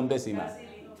después de la 11ª?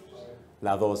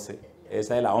 La 12.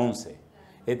 Esa es la 11.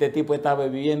 Este tipo estaba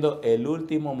viviendo el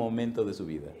último momento de su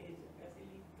vida.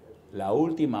 La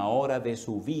última hora de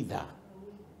su vida.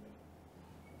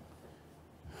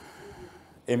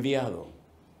 Enviado.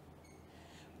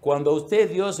 Cuando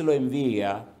usted Dios lo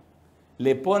envía,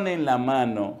 le pone en la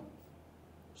mano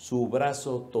su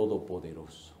brazo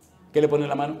todopoderoso. ¿Qué le pone en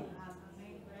la mano?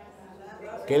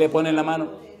 ¿Qué le pone en la mano?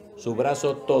 Su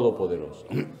brazo todopoderoso.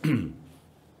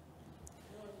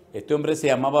 Este hombre se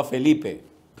llamaba Felipe.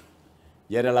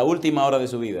 Ya era la última hora de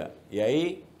su vida. Y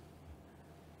ahí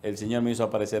el Señor me hizo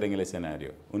aparecer en el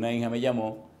escenario. Una hija me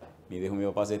llamó, me dijo, mi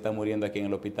papá se está muriendo aquí en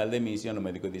el hospital de Misión. Los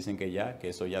médicos dicen que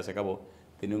eso ya se acabó.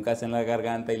 Tenía un cáncer en la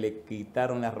garganta y le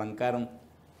quitaron, le arrancaron.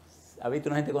 ¿Ha visto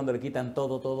una gente cuando le quitan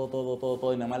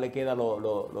todo y nada más le queda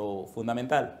lo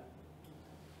fundamental?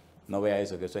 No vea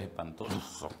eso, que eso es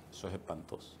espantoso. Eso es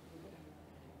espantoso.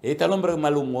 Ahí está el hombre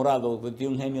malhumorado, que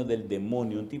tiene un genio del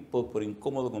demonio, un tipo por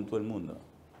incómodo con todo el mundo.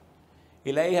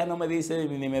 Y la hija no me dice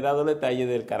ni me da los detalles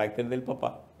del carácter del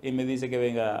papá. Y me dice que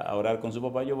venga a orar con su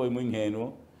papá. Yo voy muy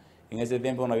ingenuo. En ese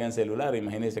tiempo no habían celular.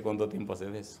 Imagínense cuánto tiempo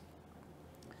hace de eso.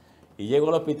 Y llego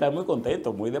al hospital muy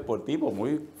contento, muy deportivo,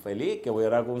 muy feliz, que voy a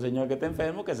orar con un señor que está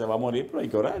enfermo, que se va a morir, pero hay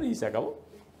que orar y se acabó.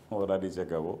 Orar y se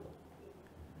acabó.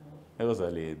 Es cosa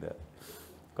linda.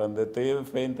 Cuando estoy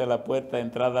frente a la puerta de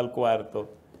entrada al cuarto,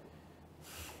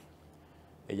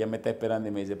 ella me está esperando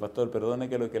y me dice, pastor, perdone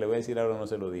que lo que le voy a decir ahora no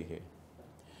se lo dije.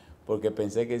 Porque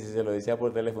pensé que si se lo decía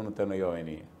por teléfono usted no iba a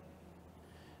venir.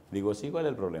 Digo, sí, ¿cuál es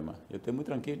el problema? Yo estoy muy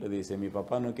tranquilo. Dice, mi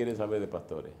papá no quiere saber de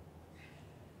pastores.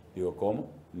 Digo,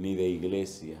 ¿cómo? Ni de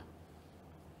iglesia.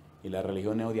 Y la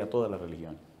religión odia a toda la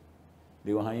religión.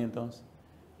 Digo, ahí entonces.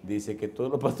 Dice que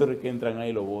todos los pastores que entran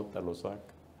ahí lo botan, lo sacan.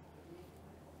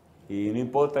 Y no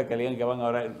importa que le digan que van a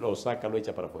orar, lo saca, lo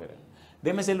echa para afuera.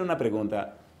 Déjeme hacerle una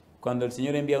pregunta. Cuando el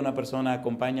Señor envía a una persona,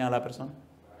 ¿acompaña a la persona?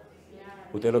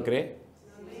 ¿Usted lo cree?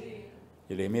 Sí.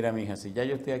 Y le dije, mira, mi hija, si ya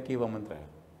yo estoy aquí, vamos a entrar.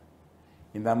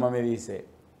 Y nada más me dice,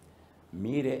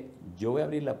 mire, yo voy a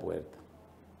abrir la puerta.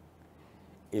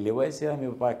 Y le voy a decir a mi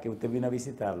papá que usted vino a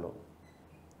visitarlo.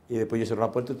 Y después yo cierro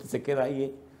la puerta y usted se queda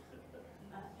ahí.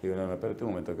 Digo, no, espérate un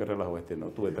momento, ¿qué relajo este? No,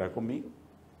 tú entras conmigo.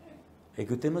 Es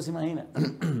que usted no se imagina.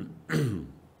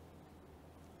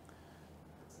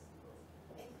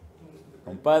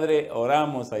 Compadre,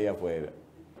 oramos allá afuera.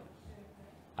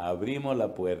 Abrimos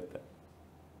la puerta.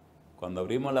 Cuando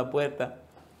abrimos la puerta,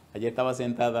 allí estaba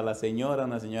sentada la señora,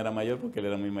 una señora mayor, porque él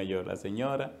era muy mayor, la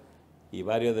señora y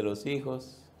varios de los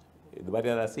hijos,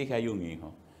 varias de las hijas y un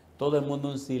hijo. Todo el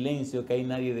mundo en silencio, que ahí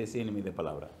nadie decía ni de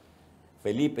palabra.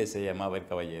 Felipe se llamaba el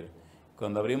caballero.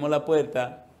 Cuando abrimos la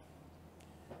puerta,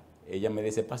 ella me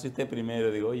dice, pase usted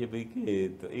primero. Digo, oye,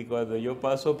 piquito. Y cuando yo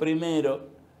paso primero,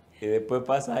 y después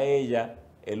pasa ella,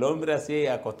 el hombre así,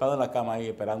 acostado en la cama ahí,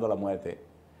 esperando la muerte,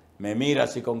 me mira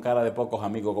así con cara de pocos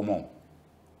amigos, como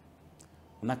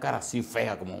una cara así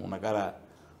fea, como una cara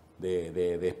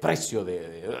de desprecio.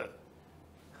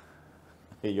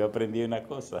 Y yo aprendí una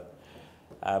cosa.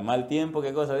 A mal tiempo,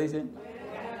 ¿qué cosa dicen?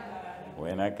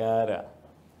 Buena cara.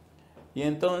 Y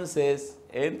entonces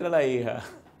entra la hija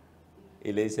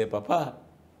y le dice, papá.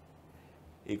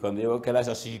 Y cuando yo veo que la hace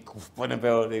así, pone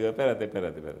peor, digo, espérate.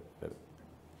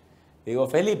 Digo,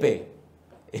 Felipe.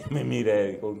 Y me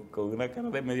mira con una cara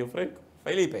de medio fresco.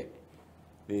 Felipe.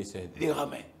 Dice,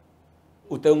 dígame,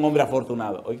 usted es un hombre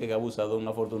afortunado. Oye, que abusador, un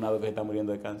afortunado que se está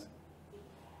muriendo de cáncer.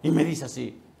 Y me dice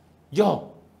así,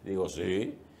 ¿yo? Digo,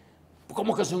 sí.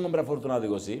 ¿Cómo que soy un hombre afortunado?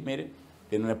 Digo, sí, mire,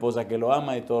 tiene una esposa que lo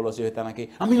ama y todos los hijos están aquí.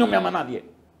 A mí no me ama nadie.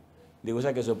 Digo, o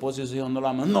sea, que su esposa y sus hijos no lo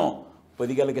aman. No, pues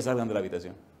dígale que salgan de la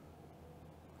habitación.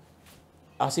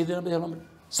 Así de una vez el hombre,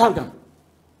 salgan.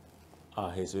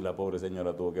 Ah, Jesús, y la pobre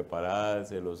señora tuvo que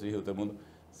pararse, los hijos, todo el mundo.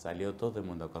 Salió todo el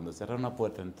mundo. Cuando cerraron la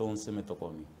puerta, entonces me tocó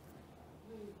a mí.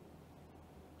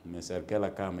 Me acerqué a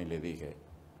la cama y le dije,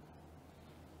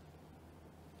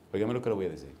 óigame lo que le voy a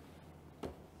decir.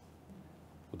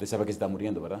 Usted sabe que se está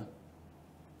muriendo, ¿verdad?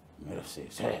 Mira, sí.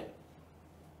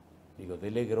 Digo,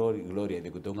 dele gloria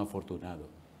de que usted es un afortunado,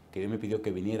 que Dios me pidió que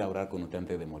viniera a orar con usted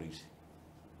antes de morirse.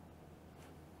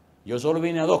 Yo solo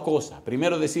vine a dos cosas.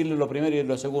 Primero decirle lo primero y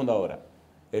lo segundo ahora.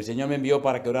 El Señor me envió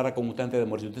para que orara con usted antes de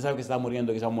morir. Usted sabe que se está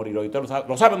muriendo y que se va a morir hoy. ¿Usted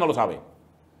lo sabe o no lo sabe?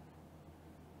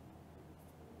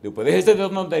 Después de este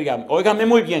tontería, óigame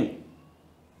muy bien.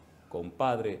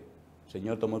 Compadre, el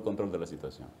Señor tomó el control de la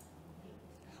situación.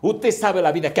 Usted sabe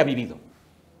la vida que ha vivido.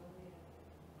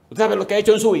 Usted sabe lo que ha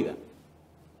hecho en su vida.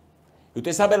 Y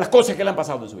usted sabe las cosas que le han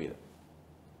pasado en su vida.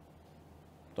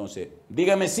 Entonces,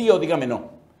 dígame sí o dígame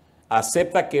no.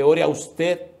 ¿Acepta que ore a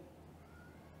usted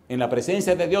en la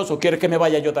presencia de Dios o quiere que me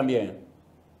vaya yo también?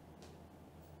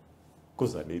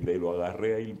 Cosa linda, y lo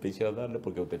agarré ahí y empecé a darle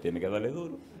porque usted tiene que darle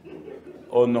duro.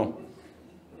 ¿O no?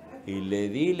 Y le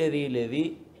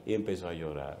di y empezó a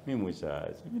llorar. Mi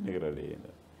muchacho, mi negra linda.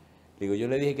 Digo, yo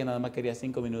le dije que nada más quería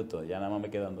 5 minutos, ya nada más me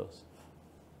quedan 2.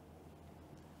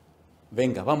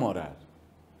 Venga, vamos a orar.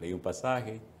 Leí un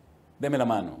pasaje, deme la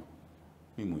mano.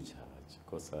 Mi muchacho,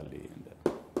 cosa linda.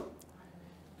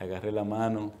 Agarré la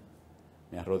mano,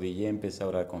 me arrodillé, empecé a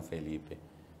orar con Felipe.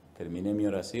 Terminé mi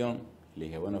oración, le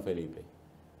dije, bueno Felipe,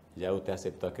 ya usted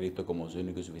aceptó a Cristo como su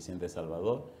único y suficiente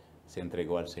Salvador, se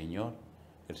entregó al Señor,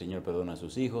 el Señor perdona a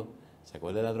sus hijos. ¿Se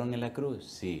acuerda del ladrón en la cruz?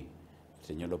 Sí, el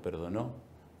Señor lo perdonó,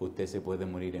 usted se puede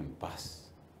morir en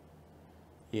paz.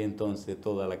 Y entonces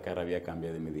toda la cara había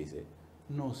cambiado y me dice,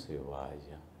 no se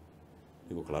vaya.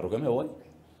 Digo, claro que me voy.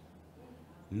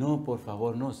 No, por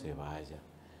favor, no se vaya.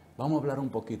 Vamos a hablar un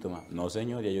poquito más. No,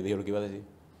 señor, ya yo dije lo que iba a decir.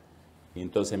 Y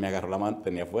entonces me agarró la mano,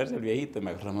 tenía fuerza el viejito,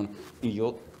 me agarró la mano. Y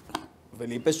yo,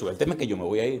 Felipe, suélteme que yo me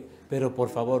voy a ir. Pero por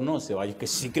favor, no se vaya, que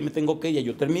sí que me tengo que ir, ya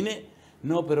yo terminé.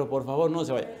 No, pero por favor, no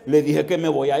se vaya. Le dije que me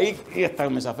voy a ir y hasta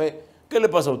me zafé. ¿Qué le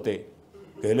pasa a usted?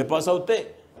 ¿Qué le pasa a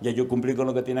usted? Ya yo cumplí con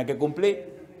lo que tenía que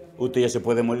cumplir. Usted ya se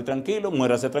puede morir tranquilo,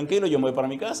 muérase tranquilo, yo me voy para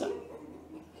mi casa.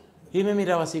 Y me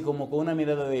miraba así como con una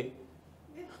mirada de,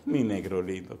 mi negro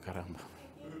lindo, caramba.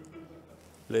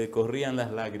 Le corrían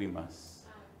las lágrimas.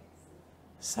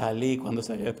 Salí, cuando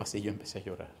salí del pasillo empecé a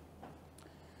llorar.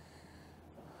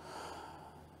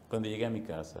 Cuando llegué a mi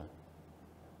casa,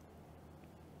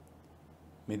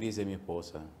 me dice mi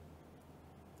esposa,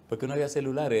 porque no había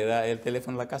celular, era el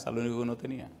teléfono en la casa, lo único que uno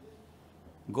tenía.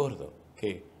 Gordo,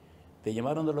 ¿qué? Te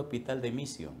llamaron del hospital de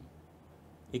Misión.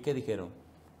 ¿Y qué dijeron?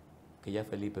 Que ya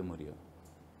Felipe murió.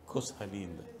 Cosa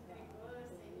linda.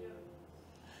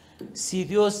 Si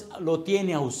Dios lo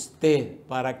tiene a usted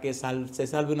para que se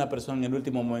salve una persona en el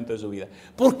último momento de su vida,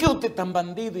 ¿por qué usted tan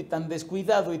bandido y tan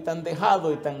descuidado y tan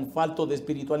dejado y tan falto de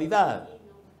espiritualidad?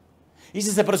 Y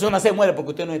si esa persona se muere porque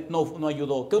usted no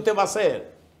ayudó, ¿qué usted va a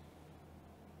hacer?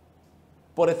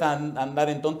 Por andar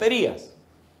en tonterías.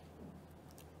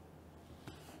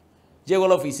 Llego a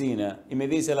la oficina y me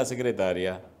dice la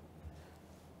secretaria,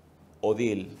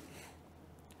 Odil,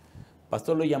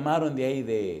 pastor, lo llamaron de ahí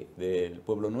del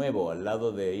Pueblo Nuevo, al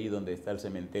lado de ahí donde está el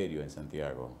cementerio en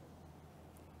Santiago.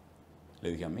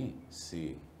 Le dije, a mí,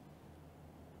 sí.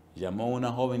 Llamó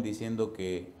una joven diciendo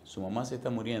que su mamá se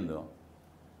está muriendo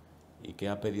y que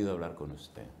ha pedido hablar con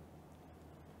usted.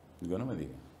 Digo, no me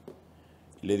diga.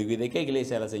 Le digo, ¿y de qué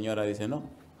iglesia? La señora dice, no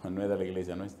es de la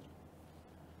iglesia nuestra.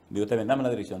 Digo, usted, dame la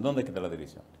dirección. ¿Dónde está la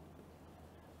dirección?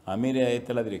 Ah, mire,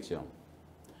 esta es la dirección.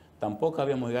 Tampoco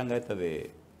habíamos ganga esta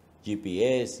de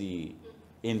GPS y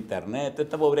internet.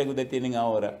 Esta pobreza que ustedes tienen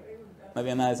ahora, no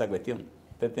había nada de esa cuestión.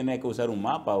 Usted tenía que usar un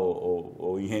mapa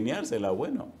o ingeniársela,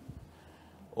 bueno.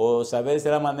 O saberse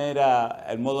la manera,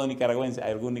 el modo nicaragüense.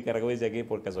 ¿Hay algún nicaragüense aquí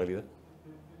por casualidad?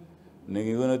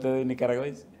 ¿Ninguno de ustedes es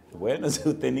nicaragüense? Bueno, si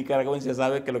usted es nicaragüense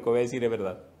sabe que lo que voy a decir es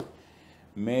verdad.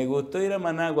 Me gustó ir a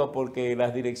Managua porque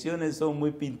las direcciones son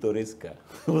muy pintorescas.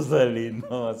 Salí,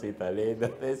 no, así tan linda.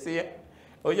 Decía,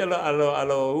 oye,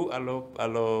 a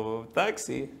los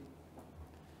taxis.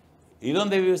 ¿Y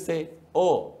dónde vive usted?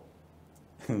 Oh,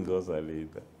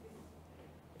 Rosalita.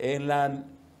 En la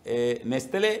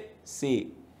Nestlé,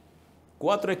 sí.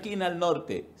 4 esquinas al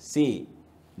norte, sí.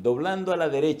 Doblando a la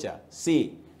derecha,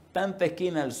 sí. Tanta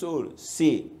esquina al sur,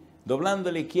 sí. Doblando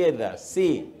a la izquierda,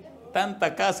 sí.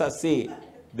 Tanta casa, sí.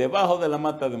 Debajo de la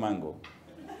mata de mango.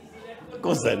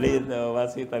 Cosa linda, va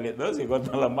así linda. No, si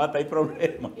cuando la mata hay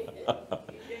problemas.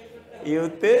 Y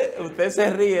usted se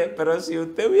ríe, pero si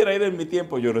usted hubiera ido en mi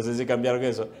tiempo, yo no sé si cambiaron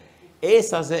eso.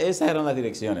 Esas eran las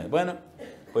direcciones. Bueno,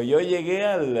 pues yo llegué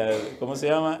 ¿cómo se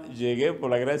llama? Llegué por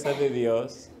la gracia de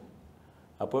Dios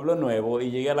a Pueblo Nuevo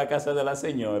y llegué a la casa de la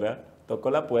señora,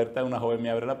 tocó la puerta, una joven me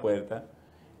abre la puerta,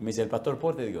 me dice, el pastor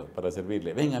Portes, digo, para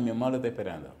servirle, venga, mi mamá lo está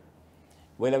esperando.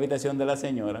 Voy a la habitación de la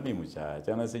señora, mi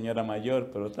muchacha, una señora mayor,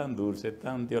 pero tan dulce,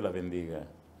 tan Dios la bendiga.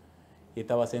 Y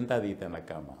estaba sentadita en la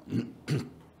cama.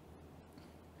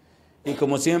 Y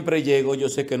como siempre llego, yo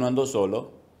sé que no ando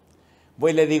solo,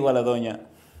 voy y le digo a la doña,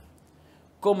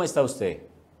 ¿cómo está usted?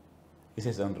 Y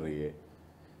se sonríe.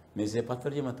 Me dice,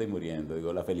 pastor, yo me estoy muriendo.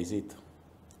 Digo, la felicito.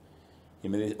 Y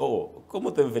me dice, oh,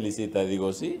 ¿cómo te felicita?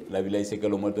 Digo, sí, la Biblia dice que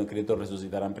los muertos en Cristo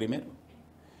resucitarán primero.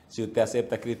 Si usted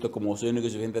acepta a Cristo como su único y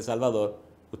suficiente Salvador,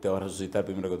 usted va a resucitar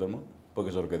primero que todo el mundo, porque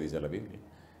eso es lo que dice la Biblia.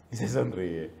 Y se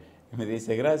sonríe. Y me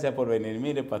dice, gracias por venir.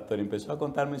 Mire, pastor, empezó a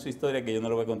contarme su historia que yo no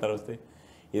lo voy a contar a usted.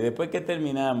 Y después que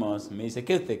terminamos, me dice,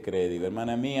 ¿qué usted cree? Digo,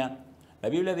 hermana mía, la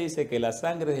Biblia dice que la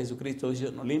sangre de Jesucristo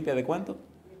nos limpia ¿de cuánto?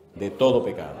 De todo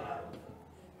pecado.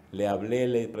 Le hablé,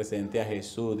 le presenté a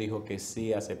Jesús, dijo que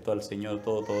sí, aceptó al Señor,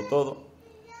 todo.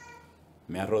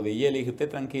 Me arrodillé, le dije, usted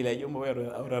tranquila, yo me voy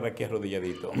a orar aquí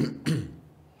arrodilladito.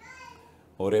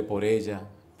 Oré por ella,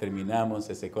 terminamos,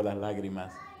 se secó las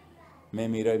lágrimas. Me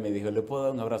miró y me dijo, ¿le puedo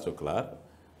dar un abrazo? Claro.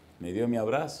 Me dio mi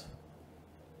abrazo.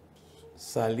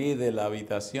 Salí de la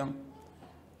habitación.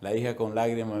 La hija con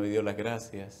lágrimas me dio las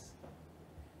gracias.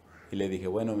 Y le dije,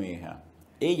 bueno, mi hija,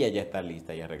 ella ya está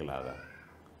lista y arreglada.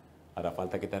 Ahora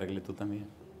falta que te arregles tú también.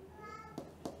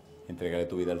 Entregarle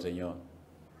tu vida al Señor.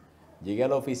 Llegué a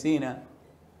la oficina.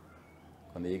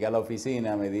 Cuando llegué a la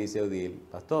oficina me dice Odil,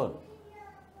 pastor,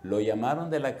 lo llamaron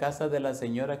de la casa de la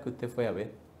señora que usted fue a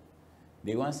ver.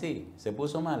 Digo así, se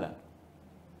puso mala.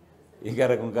 Y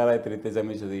con cara de tristeza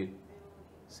me dice Odil,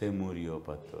 se murió,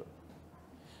 pastor.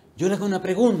 Yo le hago una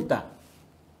pregunta.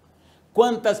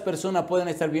 ¿Cuántas personas pueden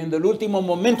estar viendo el último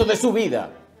momento de su vida?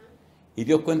 Y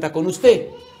Dios cuenta con usted.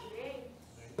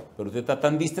 Pero usted está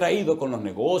tan distraído con los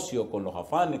negocios, con los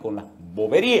afanes, con las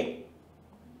boberías,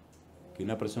 que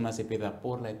una persona se pierda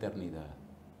por la eternidad.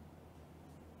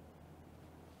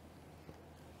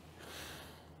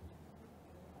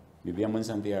 Vivíamos en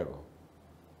Santiago.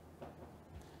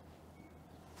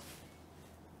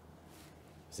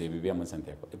 Sí, vivíamos en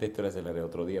Santiago. Esta historia se la haré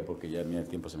otro día porque ya el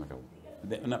tiempo se me acabó.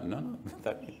 No,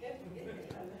 está bien.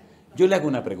 Yo le hago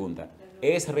una pregunta.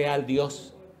 ¿Es real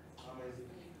Dios?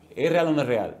 ¿Es real o no es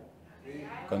real?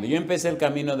 Cuando yo empecé el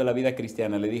camino de la vida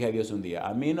cristiana, le dije a Dios un día,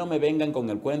 a mí no me vengan con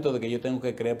el cuento de que yo tengo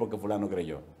que creer porque fulano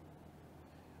creyó.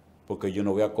 Porque yo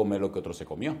no voy a comer lo que otro se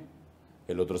comió.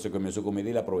 El otro se comió su comida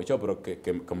y la aprovechó, pero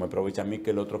como aprovecha a mí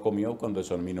que el otro comió, cuando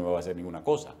eso a mí no me va a hacer ninguna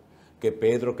cosa. Que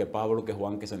Pedro, que Pablo, que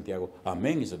Juan, que Santiago.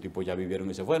 Amén, esos tipos ya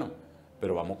vivieron y se fueron.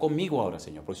 Pero vamos conmigo ahora,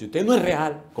 Señor. Porque si usted no es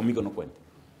real, conmigo no cuente.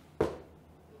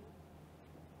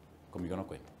 Conmigo no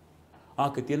cuente.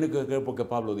 Ah, que tiene que creer porque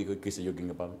Pablo dijo, y qué sé yo quién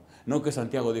es Pablo. No, que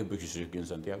Santiago dijo, pues qué sé yo quién es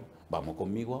Santiago. Vamos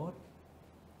conmigo ahora.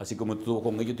 Así como estuvo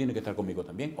con ellos, tiene que estar conmigo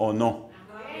también. ¿O no?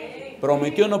 Amén.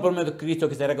 ¿Prometió o no prometió Cristo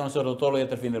que estará con nosotros todos los días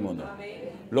hasta el fin del mundo?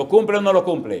 Amén. ¿Lo cumple o no lo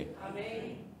cumple?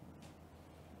 Amén.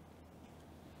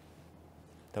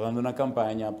 Estaba dando una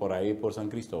campaña por ahí, por San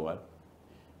Cristóbal.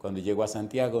 Cuando llego a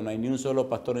Santiago, no hay ni un solo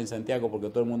pastor en Santiago porque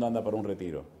todo el mundo anda para un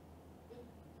retiro.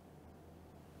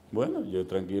 Bueno, yo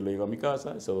tranquilo llego a mi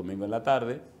casa, ese domingo en la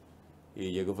tarde,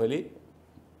 y llego feliz.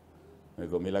 Me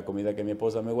comí la comida que mi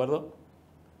esposa me guardó.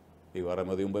 Digo, ahora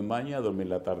me doy un buen baño a dormir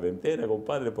la tarde entera,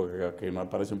 compadre, porque aquí no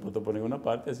aparece un puesto por ninguna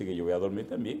parte, así que yo voy a dormir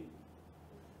también.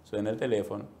 Suena el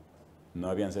teléfono, no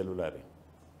habían celulares.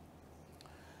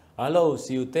 Aló,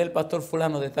 si usted es el pastor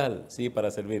fulano de tal, sí, para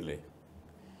servirle.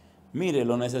 Mire,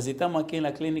 lo necesitamos aquí en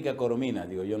la clínica Coromina.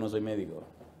 Digo, yo no soy médico.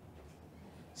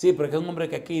 Sí, pero es que un hombre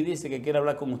que aquí dice que quiere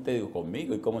hablar con usted. Digo,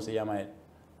 ¿conmigo? ¿Y cómo se llama él?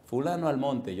 Fulano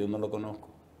Almonte, yo no lo conozco.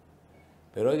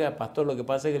 Pero oiga, pastor, lo que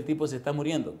pasa es que el tipo se está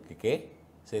muriendo. ¿Qué?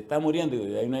 Se está muriendo.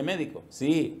 Digo, ¿ahí no hay médico?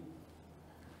 Sí.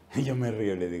 Y yo me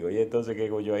río y le digo, ¿y entonces qué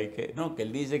hago yo ahí? ¿Qué? No, que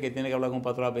él dice que tiene que hablar con un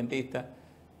pastor adventista,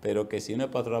 pero que si no es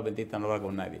pastor adventista no habla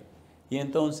con nadie. Y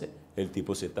entonces el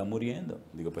tipo se está muriendo.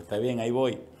 Digo, pues está bien, ahí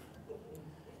voy.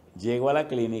 Llego a la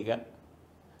clínica,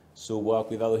 subo a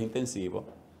cuidados intensivos.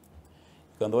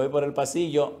 Cuando voy por el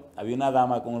pasillo, había una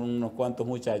dama con unos cuantos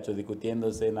muchachos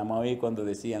discutiéndose, nada más oí cuando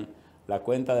decían la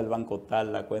cuenta del banco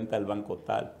tal, la cuenta del banco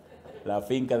tal, la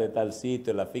finca de tal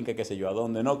sitio, la finca qué sé yo a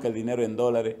dónde, no, que el dinero en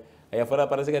dólares. Allá afuera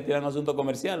parece que tiran un asunto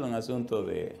comercial, un asunto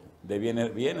de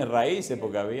bienes raíces,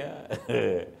 porque había...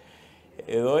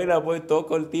 doy la voz,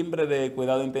 toco el timbre de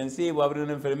cuidado intensivo, abre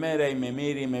una enfermera y me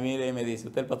mira y me dice,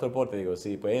 ¿usted es el Pastor Portes? Digo,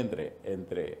 sí, pues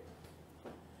entre.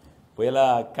 Voy a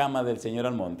la cama del señor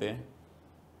Almonte.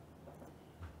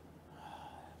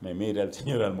 Me mira el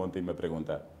señor Almonte y me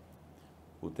pregunta,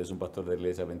 ¿usted es un pastor de la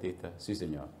iglesia adventista? Sí,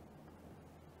 señor.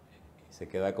 Y se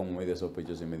queda como medio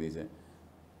sospechoso y me dice,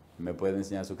 ¿me puede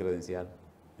enseñar su credencial?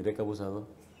 Mire qué abusador.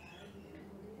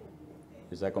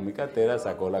 Yo saco mi cartera,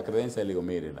 saco la credencial y le digo,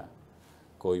 mírela.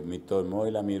 Tomó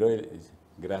y la miró y dice,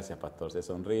 gracias, pastor. Se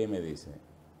sonríe y me dice,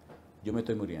 yo me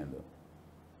estoy muriendo.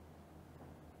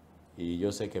 Y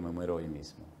yo sé que me muero hoy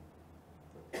mismo.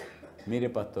 Mire,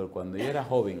 pastor, cuando yo era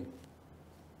joven,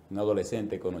 un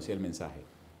adolescente, conocí el mensaje.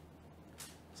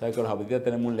 ¿Sabe que los adventistas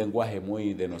tenemos un lenguaje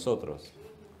muy de nosotros?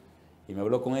 Y me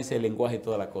habló con ese lenguaje y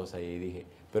toda la cosa. Y dije,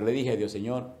 pero le dije a Dios,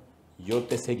 Señor, yo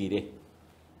te seguiré.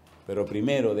 Pero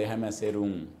primero déjame hacer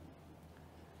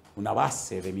una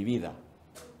base de mi vida.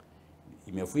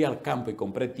 Y me fui al campo y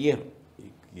compré tierra.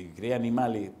 Y crié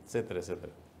animales, etcétera,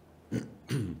 etcétera.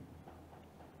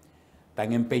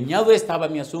 Tan empeñado estaba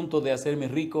mi asunto de hacerme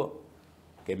rico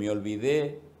que me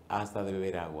olvidé hasta de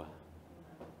beber agua.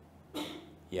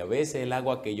 Y a veces el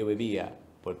agua que yo bebía,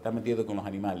 por estar metido con los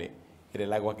animales, era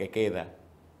el agua que queda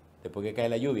después que cae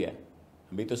la lluvia.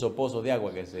 ¿Han visto esos pozos de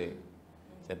agua que se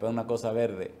pone una cosa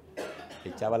verde?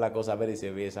 Echaba la cosa verde y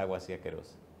se veía esa agua así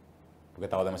asquerosa. Porque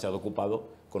estaba demasiado ocupado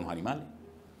con los animales.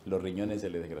 Los riñones se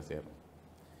le desgraciaron.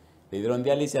 Le dieron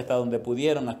diálisis hasta donde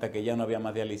pudieron, hasta que ya no había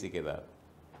más diálisis que dar.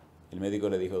 El médico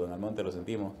le dijo, don Almonte, lo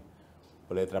sentimos,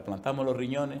 pues le trasplantamos los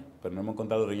riñones, pero no hemos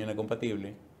encontrado riñones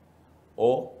compatibles,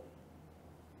 o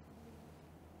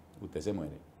usted se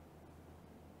muere.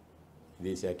 Y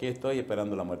dice, aquí estoy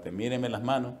esperando la muerte. Míreme las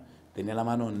manos. Tenía la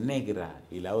mano negra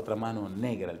y la otra mano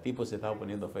negra. El tipo se estaba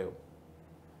poniendo feo.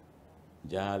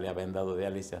 Ya le habían dado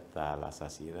diálisis hasta la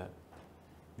saciedad.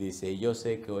 Dice, yo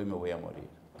sé que hoy me voy a morir.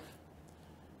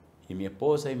 Y mi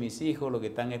esposa y mis hijos lo que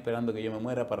están esperando que yo me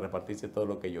muera para repartirse todo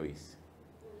lo que yo hice.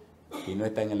 Y no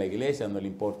están en la iglesia, no le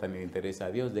importa ni le interesa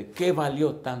a Dios. ¿De qué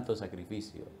valió tanto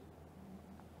sacrificio?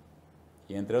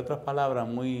 Y entre otras palabras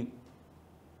muy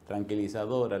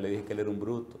tranquilizadoras, le dije que él era un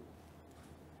bruto,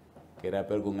 que era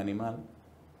peor que un animal.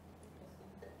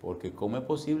 Porque ¿cómo es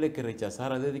posible que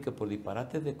rechazara a Dios y que por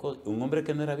disparates de cosas? Un hombre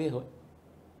que no era viejo.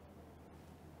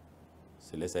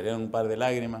 Se le salieron un par de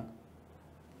lágrimas.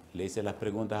 Le hice las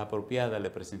preguntas apropiadas, le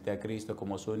presenté a Cristo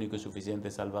como su único y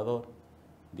suficiente Salvador.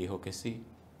 Dijo que sí.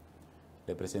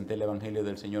 Le presenté el Evangelio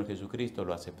del Señor Jesucristo,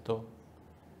 lo aceptó.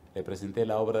 Le presenté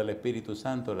la obra del Espíritu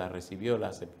Santo, la recibió, la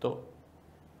aceptó.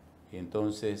 Y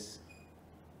entonces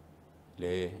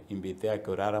le invité a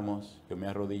que oráramos. Yo me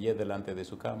arrodillé delante de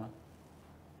su cama.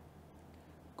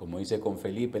 Como hice con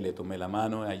Felipe, le tomé la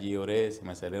mano, allí oré, se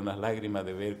me salieron las lágrimas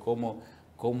de ver cómo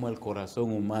el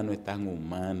corazón humano es tan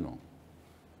humano.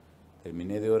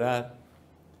 Terminé de orar,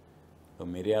 lo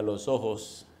miré a los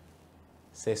ojos,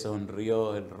 se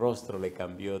sonrió, el rostro le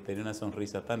cambió, tenía una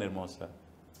sonrisa tan hermosa.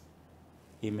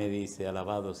 Y me dice,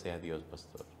 alabado sea Dios,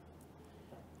 pastor.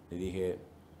 Le dije,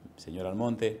 señor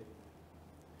Almonte,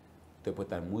 usted puede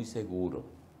estar muy seguro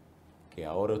que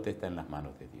ahora usted está en las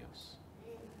manos de Dios.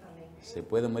 Se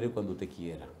puede morir cuando usted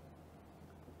quiera.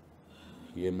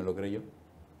 Y él me lo creyó.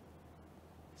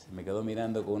 Se me quedó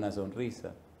mirando con una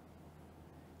sonrisa.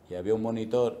 Y había un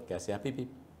monitor que hacía pipi,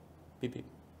 pipi.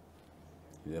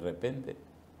 Y de repente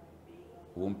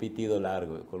hubo un pitido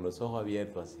largo, con los ojos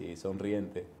abiertos así,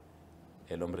 sonriente.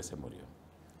 El hombre se murió.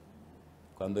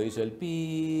 Cuando hizo el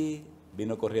pi,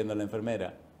 vino corriendo la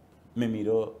enfermera, me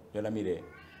miró, yo la miré.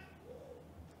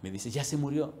 Me dice, ¿ya se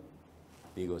murió?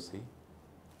 Digo, sí.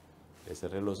 Le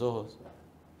cerré los ojos,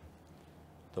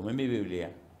 tomé mi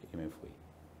Biblia y me fui.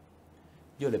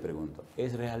 Yo le pregunto,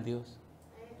 ¿es real Dios?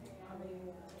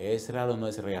 ¿Es real o no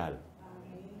es real?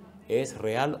 ¿Es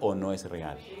real o no es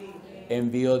real?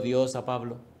 ¿Envió Dios a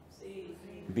Pablo?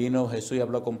 ¿Vino Jesús y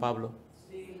habló con Pablo?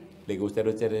 ¿Le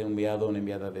gustaría ser enviado o una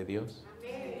enviada de Dios?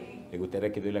 ¿Le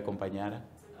gustaría que Dios le acompañara?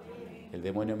 El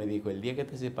demonio me dijo, el día que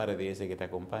te separes de ese que te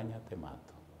acompaña, te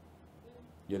mato.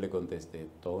 Yo le contesté,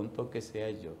 tonto que sea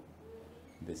yo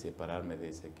de separarme de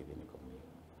ese que viene conmigo.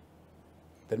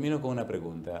 Termino con una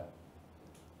pregunta.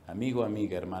 Amigo,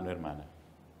 amiga, hermano, hermana.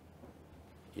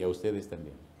 Y a ustedes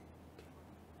también.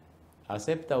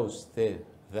 ¿Acepta usted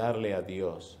darle a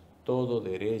Dios todo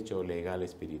derecho legal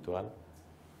espiritual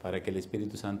para que el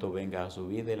Espíritu Santo venga a su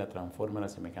vida y la transforme a la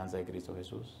semejanza de Cristo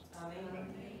Jesús?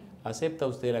 Amén. ¿Acepta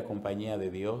usted la compañía de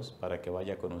Dios para que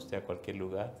vaya con usted a cualquier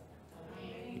lugar?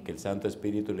 Amén. Y que el Santo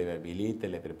Espíritu le habilite,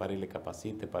 le prepare y le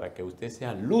capacite para que usted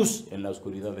sea luz en la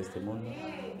oscuridad de este mundo.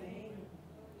 Amén.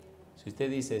 Si usted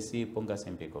dice sí, póngase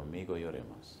en pie conmigo y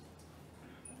oremos.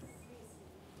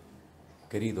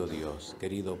 Querido Dios,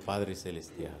 querido Padre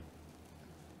Celestial,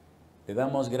 le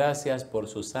damos gracias por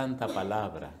su santa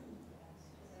palabra.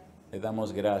 Le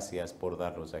damos gracias por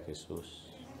darnos a Jesús.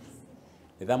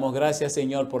 Le damos gracias,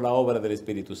 Señor, por la obra del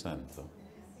Espíritu Santo.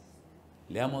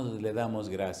 Le damos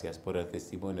gracias por el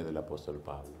testimonio del apóstol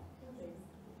Pablo.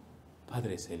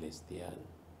 Padre Celestial,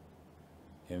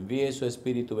 envíe su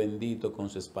Espíritu bendito con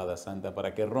su espada santa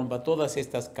para que rompa todas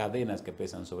estas cadenas que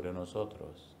pesan sobre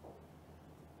nosotros.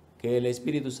 Que el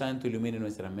Espíritu Santo ilumine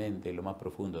nuestra mente y lo más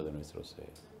profundo de nuestro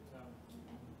ser.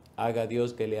 Haga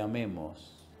Dios que le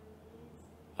amemos.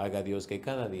 Haga Dios que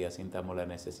cada día sintamos la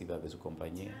necesidad de su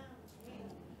compañía.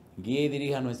 Guíe y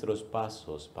dirija nuestros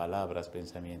pasos, palabras,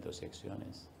 pensamientos y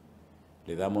acciones.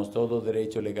 Le damos todo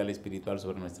derecho legal y espiritual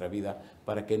sobre nuestra vida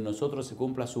para que en nosotros se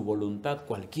cumpla su voluntad,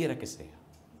 cualquiera que sea.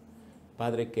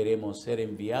 Padre, queremos ser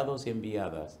enviados y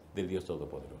enviadas del Dios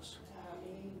Todopoderoso.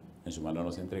 En su mano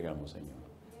nos entregamos, Señor.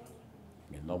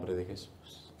 En el nombre de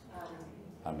Jesús.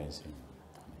 Amén, Señor.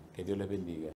 Que Dios les bendiga.